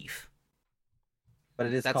dried beef. But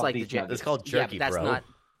it is That's called like beef the ja- nuggets. It's called Yeah, jerky, but that's bro. not.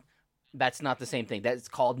 That's not the same thing. That's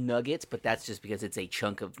called nuggets, but that's just because it's a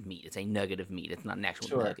chunk of meat. It's a nugget of meat. It's not an actual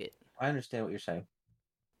Sure. nugget. I understand what you're saying.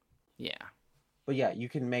 Yeah. But yeah, you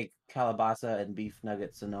can make calabasa and beef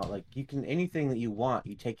nuggets and all. Like you can anything that you want.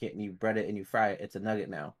 You take it and you bread it and you fry it. It's a nugget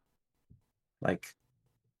now. Like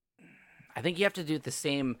I think you have to do it the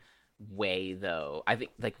same way, though. I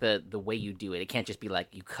think like the way you do it, it can't just be like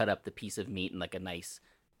you cut up the piece of meat and like a nice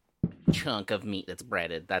chunk of meat that's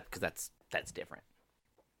breaded. Because that's different.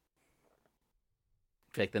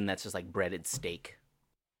 I feel like then that's just like breaded steak.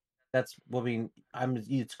 that's. Well, I mean,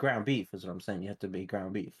 it's ground beef, is what I'm saying. You have to be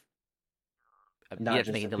ground beef. You Not have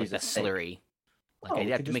to just make a it into like piece the of steak. slurry. Like No, it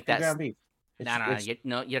you have could to just make be that. ground beef.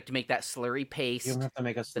 No. You have to make that slurry paste You don't have to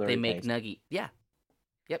make a slurry that they make paste. nugget. Yeah.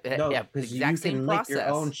 Yep. No, yeah. because Exact you same can process. make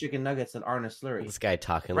your own chicken nuggets that aren't a slurry. This guy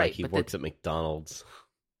talking Right, like he but works at McDonald's.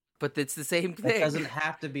 But it's the same It thing. doesn't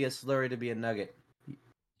have to be a slurry to be a nugget.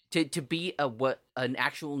 To be what an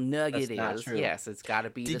actual nugget That's not is. true. Yes, it's got to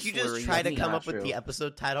be. Did the you just slurry try of to meat. come Not up with true. the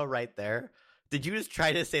episode title right there? Did you just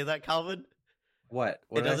try to say that, Calvin? What?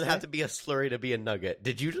 It doesn't have to be a slurry to be a nugget.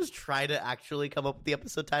 Did you just try to actually come up with the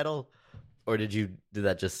episode title? Or did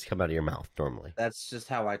that just come out of your mouth normally? That's just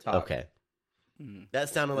how I talk. Okay. Mm. That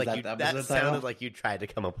sounded Is like that you the that episode title? sounded like you tried to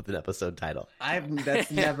come up with an episode title.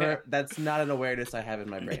 That's not an awareness I have in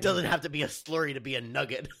my brain. It doesn't have to be a slurry to be a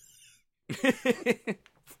nugget.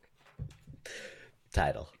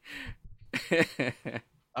 Title.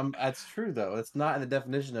 That's true though. It's not in the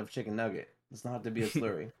definition of chicken nugget. It's not have to be a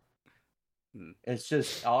slurry. Hmm. It's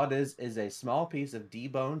just all it is a small piece of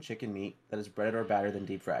deboned chicken meat that is breaded or battered then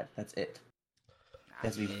deep fried. That's it. It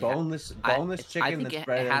has to be boneless chicken think that's it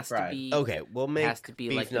breaded and has to fried. be. Okay, we'll make has to be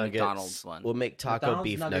beef like the nuggets. McDonald's one. We'll make taco McDonald's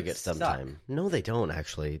beef nuggets nuggets suck. sometime. No, they don't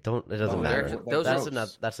actually. Don't it doesn't Oh, matter. those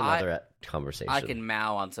that's are- another I- conversation. I can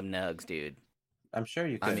mow on some nugs, dude. I'm sure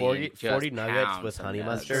you I could. mean, 40 just nuggets pound with some honey nugs.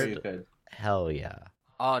 I'm sure you mustard. could. Hell yeah.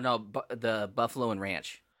 Oh no, the buffalo and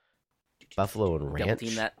ranch. Buffalo and Double ranch.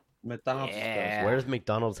 team that. McDonald's Yeah. Where does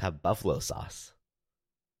McDonald's have buffalo sauce?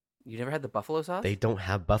 You never had the buffalo sauce? They don't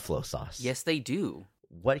have buffalo sauce. Yes, they do.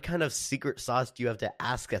 What kind of secret sauce do you have to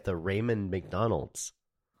ask at the Raymond McDonald's?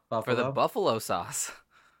 For the Buffalo? buffalo sauce.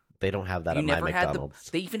 They don't have that You at my never had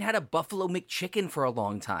McDonald's. They even had a buffalo McChicken for a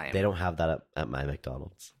long time. They don't have that at my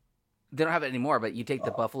McDonald's. They don't have it anymore. But you take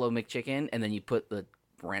the buffalo McChicken and then you put the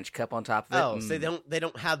ranch cup on top of it. Oh, so they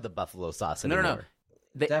don't have the buffalo sauce No, anymore. no.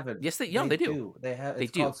 They, Devin, yes, they do. They have. They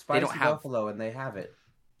It's do. called They spicy don't have- buffalo, and they have it.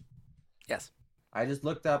 Yes. I just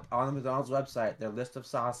looked up on the McDonald's website their list of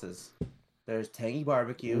sauces. There's tangy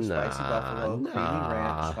barbecue, spicy buffalo, creamy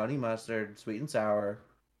ranch, honey mustard, sweet and sour.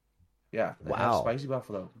 Yeah, they have Wow. spicy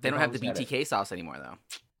buffalo. They don't have the McDonald's had it. BTK sauce anymore, though.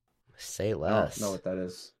 Say I less. don't know what that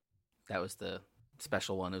is. That was the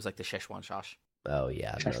special one. It was like the Szechuan sauce. Oh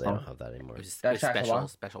yeah, no, they Szechuan. don't have that anymore. It was, That's Szechuan?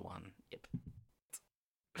 special one. Yep.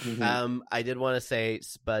 I did want to say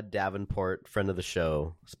Spud Davenport, friend of the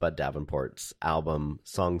show, Spud Davenport's album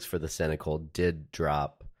 "Songs for the Cynical" did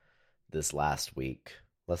drop this last week.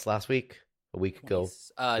 Last week? A week ago? It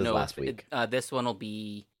was no, last week. This one will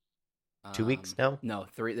be 2 weeks now? No,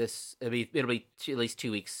 3. It'll be at least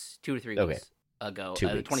 2 weeks, 2 to 3 Okay. weeks ago. 2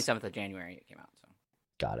 The weeks. 27th of January it came out. So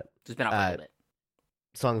Got it. it's been out for a little bit.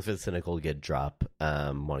 Songs for the Cynical did drop.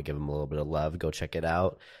 Want to give him a little bit of love. Go check it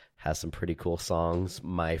out. Has some pretty cool songs.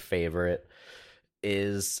 My favorite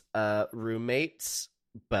is Roommates,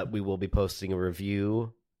 but we will be posting a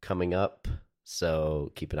review coming up,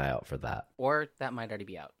 so keep an eye out for that. Or that might already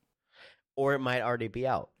be out. Or it might already be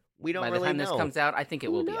out. We don't By the really time know. this comes out, I think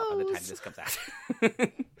it will Who be out by the time knows? this comes out.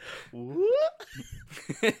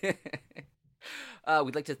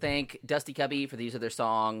 We'd like to thank Dusty Cubby for the use of their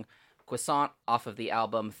song Croissant off of the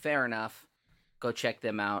album Fair Enough. Go check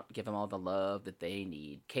them out. Give them all the love that they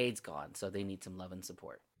need. Cade's gone, so they need some love and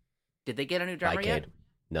support. Did they get a new Bye, drummer yet? Cade.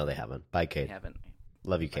 No, they haven't. Bye, They Cade. haven't.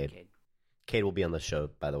 Love you, Bye, Cade. Cade will be on the show,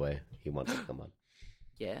 by the way. He wants to come on.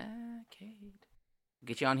 Yeah, Cade.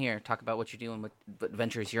 Get you on here. Talk about what you're doing, what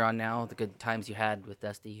adventures you're on now, the good times you had with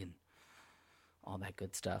Dusty, and all that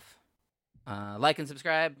good stuff. Like and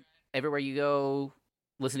subscribe everywhere you go.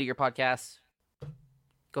 Listen to your podcasts.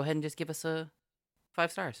 Go ahead and just give us a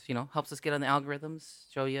 5 stars. You know, helps us get on the algorithms.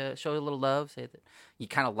 Show you a little love. Say that you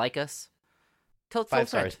kind of like us. Tell 5 a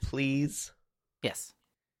friend. stars, please. Yes.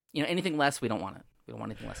 You know, anything less, we don't want it. We don't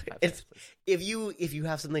want anything less than 5 It's stars. Please. if you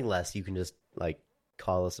have something less, you can just like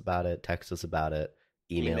call us about it, text us about it,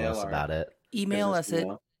 email us about it. Email us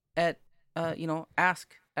Business at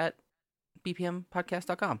ask at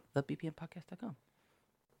bpmpodcast.com. thebpmpodcast.com.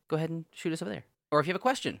 Go ahead and shoot us over there. Or if you have a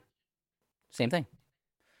question, same thing.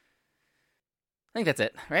 I think that's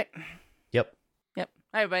it, right? Yep. Yep.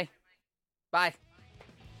 Hi, everybody. Bye.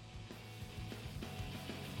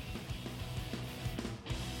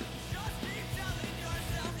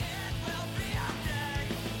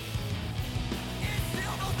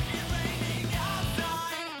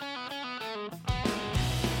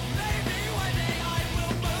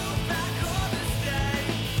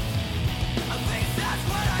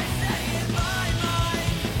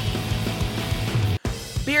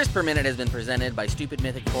 Beers Per Minute has been presented by Stupid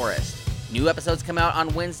Mythic Forest. New episodes come out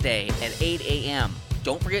on Wednesday at 8 a.m.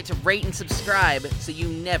 Don't forget to rate and subscribe so you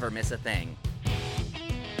never miss a thing.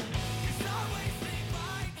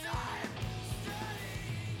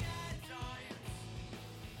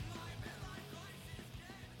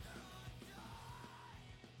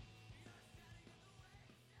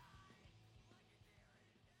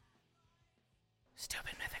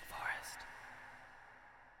 Stupid Mythic Forest.